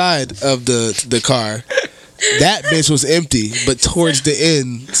other side of the car, that bench was empty, but towards the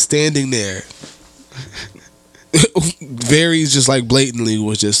end, standing there, very just like blatantly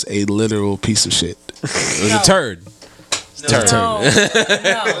was just a literal piece of shit. It was a turd. Turd. No.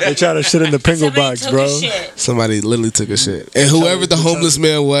 They try to shit in the Pringle Somebody box, took bro. a shit. Somebody literally took a shit, and whoever the homeless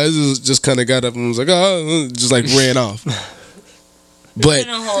man was just kind of got up and was like, "Oh," just like ran off. But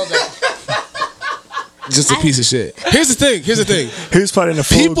Gonna hold it. just a piece of shit. Here's the thing. He was probably in a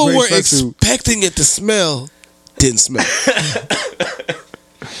full People gray were sweatsuit. expecting it to smell. Didn't smell.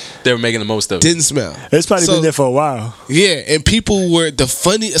 They were making the most of it. Didn't smell. It's probably So- been there for a while. Yeah, and people were the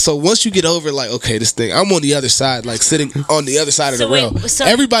funny. So once you get over, like, okay, this thing, I'm on the other side, like sitting on the other side of So the wait, rail. so-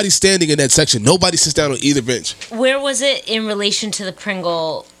 Everybody's standing in that section. Nobody sits down on either bench. Where was it in relation to the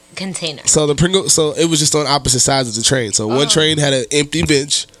Pringle container? So the Pringle, so it was just on opposite sides of the train. So one train had an empty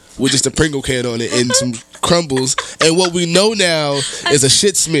bench with just a Pringle can on it and some crumbles. And what we know now is a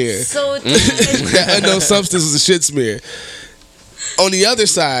shit smear. So That unknown substance is a shit smear. On the other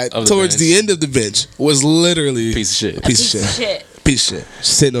side, Of the towards bench. the end of the bench, was literally Piece of shit. piece of shit. Piece of shit.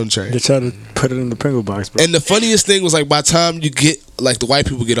 Sitting on the train. They tried to put it in the Pringle box, bro. And the funniest thing was like by the time you get like the white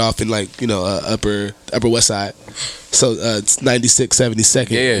people get off in like, you know, upper west side. So it's 96,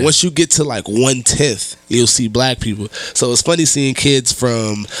 72nd. Yeah. Once you get to like 1/10, you'll see black people. So it's funny seeing kids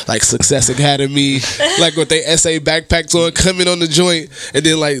from like Success Academy, like with their essay backpacks on, coming on the joint, and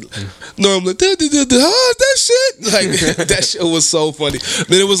then like normally that shit. Like that shit was so funny.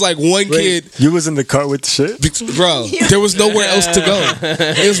 Then it was like one kid. You was in the car with the shit? Bro, there was nowhere else to go.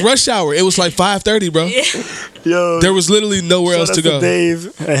 It was rush hour. It was like 5:30, bro. Yo, There was literally nowhere else to go.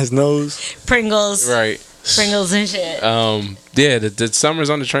 Dave and his nose. Pringles, Right. Pringles and shit. Yeah, the summers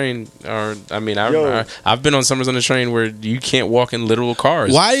on the train are. I mean, Yo. I've been on summers on the train where you can't walk in literal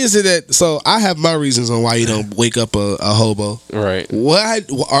cars. Why is it that? So I have my reasons on why you don't wake up a hobo. Right. Why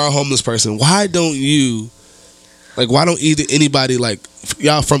or a homeless person? Why don't you? Like, why don't either anybody like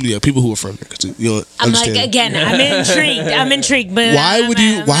y'all from the people who are from there? 'Cause you don't I'm like, understand. again, I'm intrigued, but Why would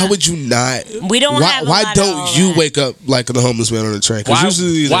you? Why would you not? We don't Why, have a why lot of don't all you that. wake up like the homeless man on the train? 'Cause Why?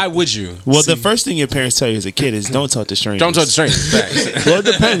 usually, Why would you? Well, the first thing your parents tell you as a kid is don't talk to strangers. Don't touch the train. Facts. Well, it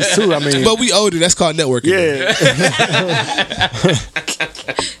depends, too. I mean, But we older. That's called networking. yeah,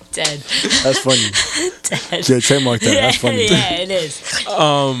 Dead. that's funny. Dead. Yeah, trademark that. That's funny. Yeah, it is.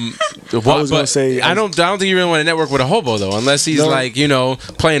 I was gonna say- I don't think you really want to network with a hobo though, unless he's No. like, you know,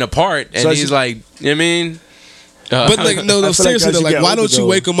 playing a part and So I he's should- like, you know what I mean. But like, no, I feel like seriously, as though, you like, get why older, don't you though-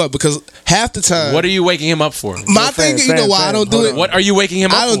 wake him up? Because half the time, What are you waking him up for? my No, thing, fam, you know fam, why I fam, don't do hold it? on. What are you waking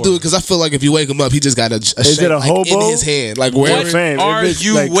him up I don't for? do it because I feel like if you wake him up, he just got a Is shape it a like, hobo? in his hand, like What wherever. fam, if are it's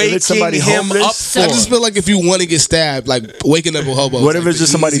you like- if waking it's somebody him homeless- up for? I just feel like if you want to get stabbed, like waking up a hobo. What is, if like, it's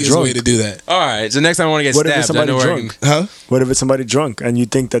just the somebody easiest drunk? way to do that? All right, so next time I want to get What if it's stabbed, I somebody know where I drunk? can. Huh? What if it's somebody drunk and you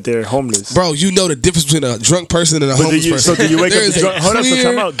think that they're homeless? Bro, you know the difference between a drunk person and a But do homeless you, person. so do you wake There up is the a drunk? Hold on, so clear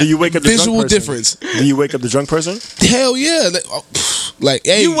time out. Do you wake up the visual drunk person? difference. Do you wake up the drunk person? Hell yeah. Like,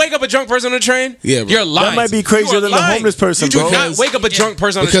 hey, You wake up a drunk person on the train? Yeah, bro. You're lying. That might be You crazier are than the lying. homeless person, You do bro. not wake up a drunk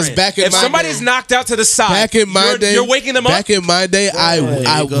person on the Because train. back in if my somebody's day- knocked out to the side, back in my day, you're waking them up. Back in my day,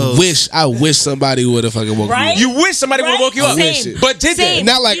 I wish somebody would have fucking woke me Right? up. You wish somebody would have woke you up, Same. but did they? Same.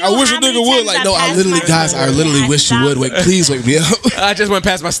 Not like You I know wish a how many nigga would. times Like, I no, I passed literally, my guys, I literally wish you would. Wait, please wake me up. I just went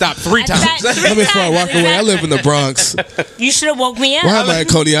past my stop 3 times. Let me before I walk away. I live in the Bronx. You should have woke me up. Why am I in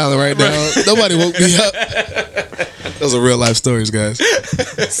Coney Island right now? Nobody woke me up. Those are real life stories, guys.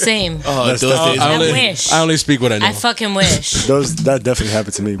 Same. Oh, those days. I only, wish. I only speak what I know. I fucking wish. That definitely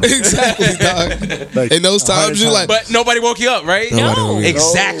happened to me. Bro. Exactly, dog. Like, In those times, you're like, but nobody woke you up, right? Nobody No. woke me up.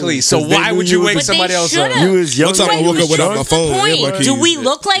 Exactly. So 'Cause they why knew would you you was- wake But they somebody else up? should've. you was young. One time I woke up without my phone. Point. and my keys. Do we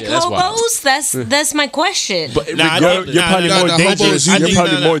look like Yeah, that's wild. hobos? That's my question. Nah, You're probably nah, more nah, dangerous. hobos, you You're need-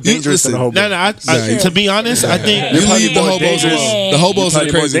 probably nah, more you dangerous than a listen. hobo. No, to be honest, I think You probably leave the more hobos dangerous. alone. The hobos are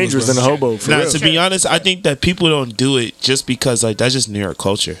Probably the more crazy dangerous ones, than a bro. hobo. For Nah, real. to be honest, I think that people don't do do it just because like that's just New York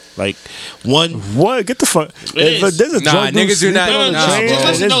culture. Like what? Get the fuck. If there's a drunk dude niggas do not. sleeping on the Nah, train bro.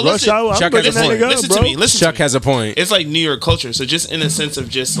 and it's rush hour, I'm Chuck breaking has a that point. nigga up, listen bro. to me. Listen Chuck to me. has a point. It's like New York culture. So just in a sense of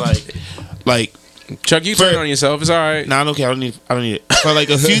just like. Chuck, you turn on yourself. It's all right. Nah, I don't care. I don't need it. For like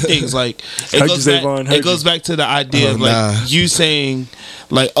a few things, like How'd you say, Vaughn? it goes back to the idea of like nah. you saying,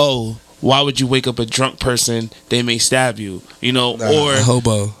 like, oh, why would you wake up a drunk person? They may stab you, you know, or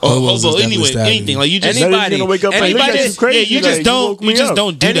hobo. or Hobos is hobo. definitely Anyway, stabbing anything you. like you just Anybody- Gonna wake up and anybody look at you that- crazy. yeah, you like, just you don't woke me up.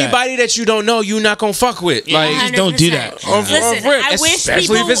 do that. Anybody that you don't know, you not gonna fuck with. Yeah. Like, just don't do that. Listen, real, I wish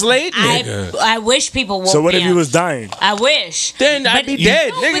especially people, if it's late. I wish people woke So what me if you up. was dying? I wish. then I'd be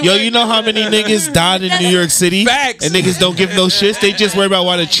dead, No, nigga. but Yo, you know how many niggas died in New York City? Facts. And niggas don't give no shits. They just worry about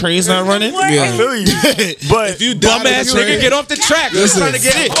why the train's not running. I feel you. But If you Bum died ass on the nigga, train- get off the track. Just Listen, trying to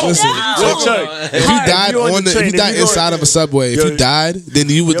get it. listen. Chuck, If you died on the, if you died inside of a subway, if Yo, you died, then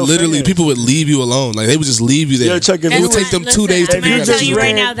you would yo, literally fan. people would leave you alone. Like they would just leave you there. Yo, Chuck, if it you would was- take them 2 Listen, days to I'm figure gonna out tell that you shit.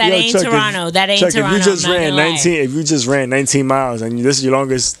 right now, that ain't Chuck, Toronto. That ain't Chuck, Toronto. if you just I'm not ran gonna lie. 19, if you just ran 19 miles and this is your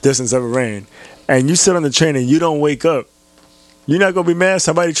longest distance ever ran, and you sit on the train and you don't wake up, you're not gonna be mad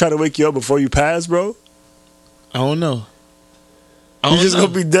somebody try to wake you up before you pass, bro? I don't know. You just gonna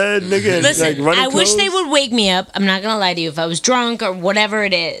be dead, nigga. And, Listen, like, running I wish clothes? they would wake me up. I'm not gonna lie to you. If I was drunk or whatever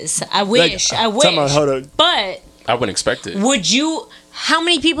it is, I wish. I wish. Time out, hold up. But I wouldn't expect it. would you? How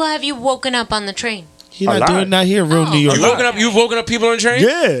many people have you woken up on the train? You're A not lot. doing that here, real New York. You've woken up people on the train?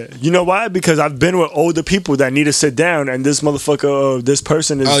 Yeah, you know why? Because I've been with older people that need to sit down, and this motherfucker, this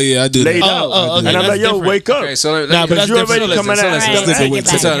person is Oh, yeah, I do laid that. out, Oh, okay, and I'm that's like, yo, different. wake up. Okay, so let Nah, but me- that's you already different. coming So out. listen, Alright, This nigga take went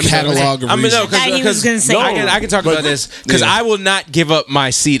it to back. the catalog of I mean, no, reasons. Thought he was because gonna say I can talk about this because Yeah. I will not give up my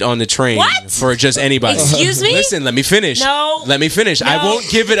seat on the train What? for just anybody. Excuse me? Listen, let me finish. No. Let me finish. I No. won't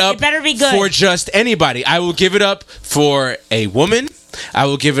give it up It better be good. for just anybody. I will give it up for a woman. I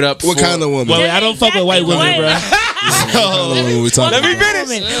will give it up What for kind of woman? Well, I don't fuck with white women, bro. What kind of woman we talking Let me about?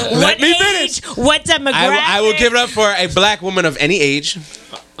 finish. What Let me age? finish. What demographic? I will give it up for a black woman of any age.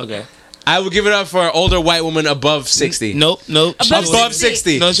 Okay. I will give it up for an older white woman above 60. Nope. Above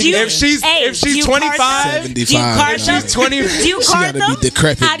 60. No, she Do you- can- If she's Hey, if do she's you card 25, them? 75. Do you card If them? she's 20. Do you She card gotta be them?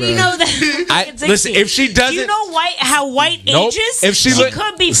 decrepit, How do you bruh. know that? Listen, if she Do doesn't, you know how white Nope. ages? If she look-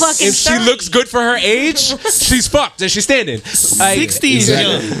 could be fucking. if she 30. looks good for her age, she's fucked and she's standing. Like, 60 is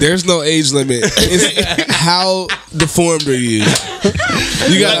Exactly. young. There's no age limit. It's how deformed are you?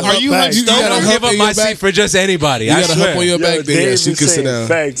 You gotta Are you hump, hunched you I gotta don't hump give up on my your back. seat for just anybody. You I gotta swear. hump on your back, then yeah, she can sit down.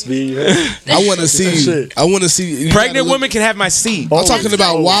 Facts, B. I want to see. Shit. I want to see. you Pregnant gotta look- women can have my seat. I'm talking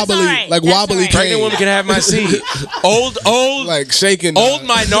about wobbly, all right. like That's wobbly all right. Pregnant cane, women can have my seat. Old like shaking. old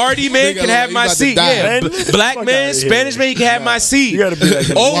minority men Nigga can look have like my you about to seat. die. Yeah, Man, black fuck man, outta here. Spanish man, you can have my seat. You gotta be that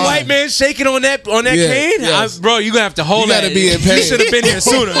kind of Old Why? white man shaking on that Yeah, cane. yes. Bro, you gonna have to hold You gotta that. be in pain. You should have been here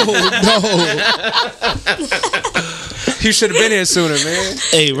sooner. No, You should have been here sooner, man.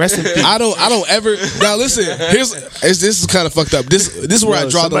 Hey, rest in peace. I don't ever. Now listen, this is kind of fucked up. This is where I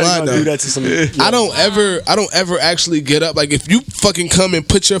draw the Somebody line. gonna Though. do that to some. I don't ever actually get up. Like if you fucking come and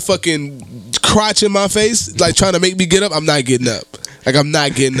put your fucking crotch in my face, like trying to make me get up, I'm not getting up. Like I'm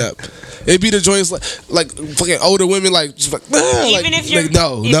not getting up. It'd be the joints like fucking older women like just like, Even like, if you're like,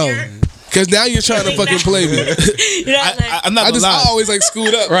 no. you're- Because now you're trying to fucking play me. You're not like, I'm not I gonna just lie. always like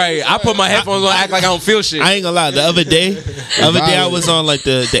screwed up. Right. I put my headphones on, act like I don't feel shit. I ain't gonna lie. The other day I was on like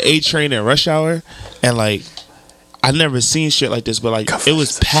the A train at rush hour, and like I never seen shit like this, but like it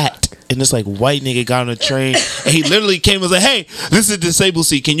was packed, and this like white nigga got on the train, and he literally came and was like, "Hey, this is a disabled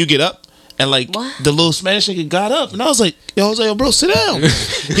seat. Can you get up?" And like What? the little Spanish nigga got up, and I was like, yo, bro, sit down."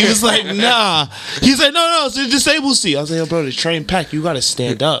 He was like, "Nah." He's like, "No, it's a disabled seat." I was like, "Yo, bro, the train packed. You gotta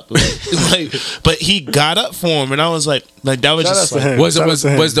stand up." Like, but he got up for him, and I was like that was Shout just out to like, him. Was Shout out to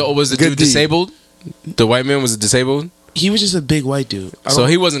him. was the Good dude deed. disabled? The white man was disabled, he was just a big white dude. so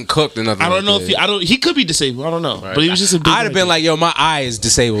he wasn't cooked or nothing. I don't know like if he could be disabled. I don't know, but he was just a big. I'd have been like, "Yo, my eye is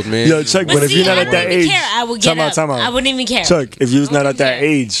disabled, man." Yo, Chuck, but if see, you're not I at that wouldn't even age, care. I would get up. time out. I wouldn't even care. Chuck, if you was I not wouldn't at that care.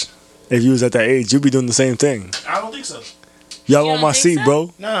 age, if you was at that age, you'd be doing the same thing. I don't think so. Y'all You on don't my think seat, so?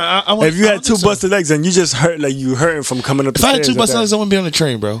 bro. Nah, I If you had two busted legs and you just hurt, like you hurting from coming up the if I stairs. had two at busted that- legs, I wouldn't be on the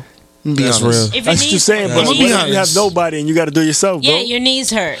train, bro. Be That's honest. real. If That's what your you're knees- saying, Yeah. but I'ma what be if you honest. have nobody and you got to do it yourself, bro? Yeah, your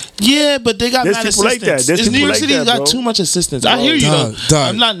knees hurt. Yeah, but they got There's mad people like assistance. that. There's It's New people York like City that, got bro. too much assistance. I hear you Dog, though. dog.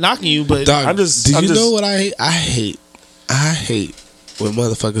 I'm not knocking you, but Dog, I'm just- do I'm you just- know what I hate? I hate when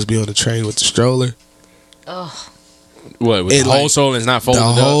motherfuckers be on the train with the stroller. What? With And the whole like, soul is not The folded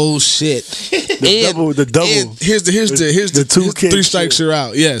up. whole shit. The double. And here's the two here's the kick three strikes shit. you're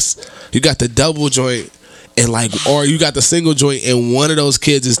out. Yes, you got the double joint, and like, or you got the single joint and one of those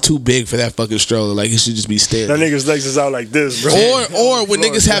kids is too big for that fucking stroller. Like it should just be standing. That nigga's legs is out like this, bro. Or when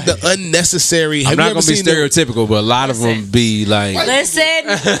niggas have the unnecessary. I'm not gonna be stereotypical, but a lot of them be like. Listen,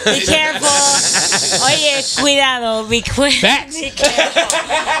 be careful. Oye, cuidado. Be Facts.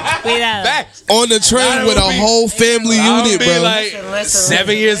 Cuidado. Facts. On the train with a whole family unit, Be bro. like Listen.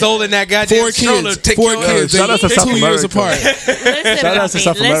 7 years old in that goddamn 4 stroller. kids. Take 4 your kids. Shout out to They South 2 years America. apart. Listen, Shout out to Bobby,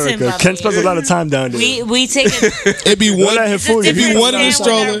 South listen, America. Bobby. Ken spends a lot of time down there. We take it. It'd be Don't one. let him fool you. It'd be one in the Stand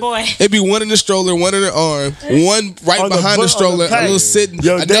with our stroller. boy. It'd be one in the stroller, one in the arm, one right On the behind butt, the stroller, on the a little pack. sitting,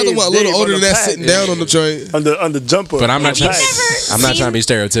 Yo, another Dave, one a little Dave, older on than the that pack, sitting yeah. down on the joint. on the jumper. But I'm not Have you trying. never I'm not seen- trying to be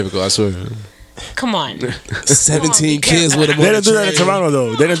stereotypical. I swear. Come on. 17 kids with them. They on don't the do that in train. Toronto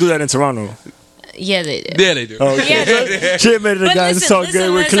though. They don't do that in Toronto. Yeah, they do. Yeah, they do. Oh, Yeah, they do. she admitted it, But guys. It's all good.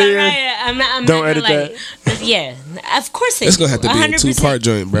 We're listen, clear. I'm not Don't gonna edit lie. Yeah, of course they It's do. gonna have to be a 100%. 2-part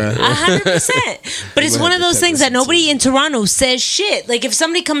joint, bro. 100%. But it's We're one gonna of have those to things take that this nobody in Toronto says shit. Like if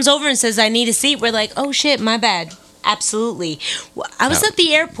somebody comes over and says I need a seat, we're like, oh shit, my bad. Absolutely. I was at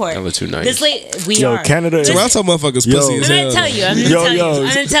the airport. Y'all are too nice. This lady, we Yo, are. Canada is. Toronto motherfuckers Yo. pussy as I'm hell. gonna tell you. I'm gonna Yo, tell you. yo,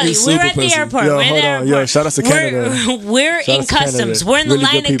 I'm gonna tell you. he's We're super at the pussy. airport. Yo, We're in hold the on. airport. Yo, shout out to Canada. We're Shout in out to customs. Canada. We're in the Really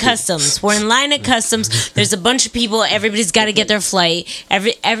line good of people. customs. We're in line of customs. There's a bunch of people. Everybody's got to get their flight.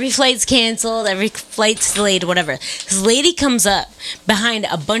 Every flight's canceled. Every flight's delayed. Whatever. This lady comes up behind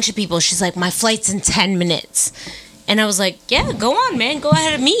a bunch of people. She's like, "My flight's in 10 minutes." And I was like, yeah, go on, man. Go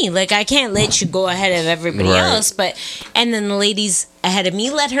ahead of me. Like, I can't let you go ahead of everybody Right. else. And then the ladies ahead of me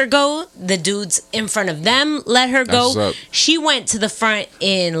let her go. The dudes in front of them let her That's what's go. up. She went to the front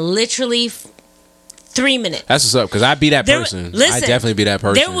in literally 3 minutes. That's what's up, because I be that There- person. I listen, definitely be that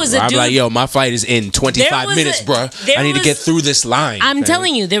person. there was a I'm dude- like, yo, my flight is in 25 was minutes, a- bruh. there I need to was- get through this line. I'm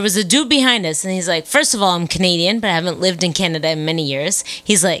telling you, there was a dude behind us, and he's like, first of all, I'm Canadian, but I haven't lived in Canada in many years.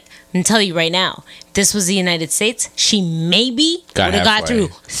 He's like, I'm gonna tell you right now, if this was the United States, she maybe Got would have got halfway. through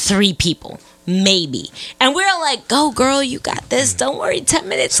 3 people. Maybe. And we're all like, go, girl, you got this. Don't worry, 10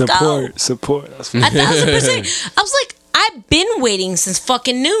 minutes, go. Support. That's 1,000%. I was like, I've been waiting since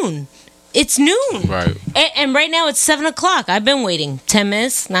fucking noon. It's noon. Right. And right now it's 7 o'clock. I've been waiting 10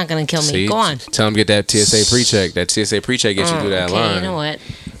 minutes. Not gonna kill me. See? Go on. Tell them get that TSA pre-check. That TSA pre-check gets you through that Okay, line. you know what?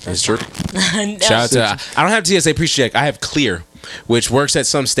 It's true. Shout out to. I don't have TSA pre-check. I have Clear, which works at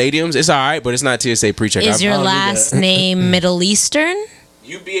some stadiums. It's all right, but it's not TSA pre-check. Is your last name Middle Eastern?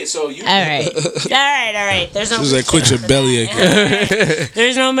 You be it, so you. All right. All right. There's no. She's like, quit your belly again.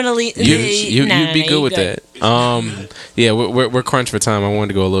 There's no Middle Eastern. You be good with that. Yeah, we're crunched for time. I wanted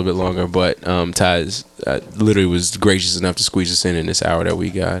to go a little bit longer, but Taz literally was gracious enough to squeeze us in this hour that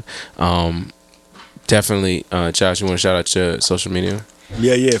we got. Definitely, Josh, you want to shout out your social media?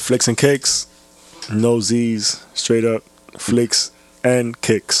 Yeah. Flicks and kicks. No Z's. Straight up. Flicks and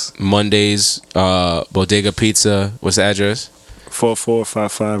kicks. Mondays, Bodega Pizza. What's the address?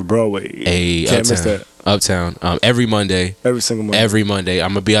 4455 Broadway. Hey, Can't miss that. Uptown. Every Monday. Every single month. Every Monday. I'm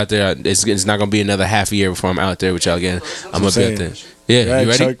gonna be out there. It's not gonna be another half a year before I'm out there with y'all again. I'm gonna be out there. Yeah, Yeah, you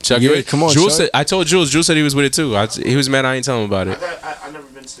ready? Chuck, you yeah, ready? come on, Jules Chuck. said, I told Jules. Jules said he was with it too. He was mad I ain't tell him about it. I've never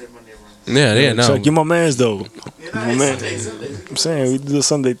been to their Monday run. Yeah, no. Chuck, you're my man's though. Yeah, My man. I'm saying we do the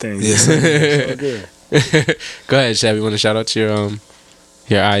Sunday thing. Yes. It's all good. Go ahead, Shabby. You want to shout out your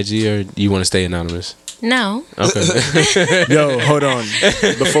IG, or you want to stay anonymous? No. Okay. Yo, hold on.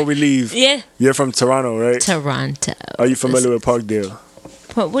 Before we leave, Yeah. you're from Toronto, right? Toronto. Are you familiar with Parkdale?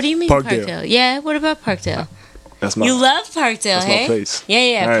 What do you mean Parkdale. Parkdale? Yeah. What about Parkdale? That's my. You love Parkdale, That's my hey? place.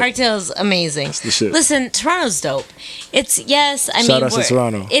 Yeah. All right. Parkdale's amazing. That's the shit. Listen, Toronto's dope. It's Shout mean, out to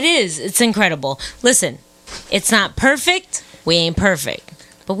Toronto. It is. It's incredible. Listen, it's not perfect. We ain't perfect.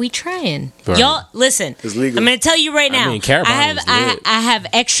 But we trying. Right. Y'all, listen. It's legal. I'm gonna tell you right now. mean, Carabana have was lit. I have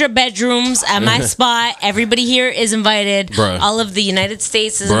extra bedrooms at my spot. Everybody here is invited. Bruh. All of the United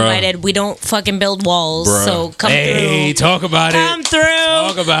States is Bruh. invited. We don't fucking build walls, Bruh. so come Hey, through. talk about Come it. through.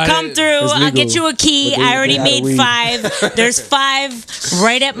 Talk about Come it. through. It's I'll legal. get you a key. But they- I already they made weed. 5. There's 5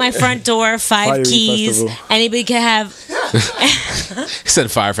 right at my front door. 5 Fiery keys. festival. Anybody can have. He said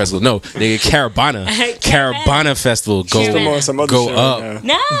Fire Festival. No, nigga, Carabana. Carabana Festival. Go, Come on, some other go shit up. right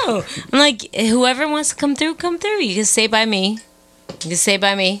now. No, I'm like, whoever wants to come through, come through. You can stay by me. You can stay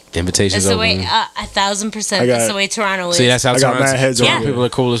by me. Invitations That's the open. way, 1,000%. I got That's it. the way Toronto is. See, that's how I got Toronto- mad heads Toronto over people are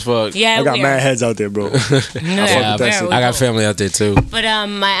cool as fuck. yeah, I got we are. mad heads out there, bro. Yeah, Yeah, with that we shit. are. I got family out there too. But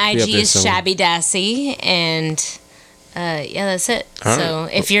my Be up IG there is somewhere. Shabby Dassy, and yeah, that's it. All So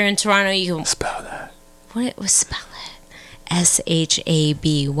if you're in Toronto, you can Spell that. what was spell it?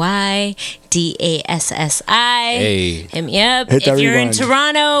 ShabbyDassi. Hey. Hit me up. Hit that If you're in rewind.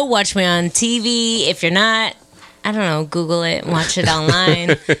 Toronto, watch me on TV. If you're not, I don't know, Google it and watch it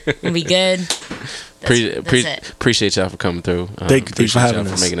online. It'll be good. That's it. Appreciate y'all for coming through. Thank you for appreciate having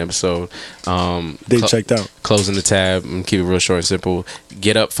y'all us. for making an episode. They checked out. Closing the tab and keep it real short and simple.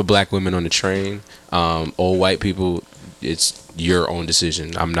 Get up for black women on the train. Old white people, it's your own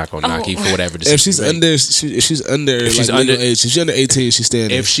decision. I'm not gonna knock you for whatever decision. If she's you make. if she's under legal age, if she's under 18, she's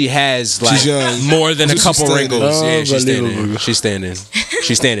standing. If she has like She's young. more than a She's couple standing. wrinkles, yeah, she's standing. Unbelievable. She's standing.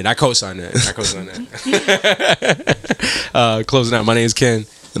 She's standing. I co-sign that. Closing out. My name is Ken,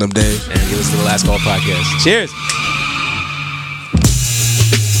 and I'm Dave. and you listen to the Last Call podcast. Cheers.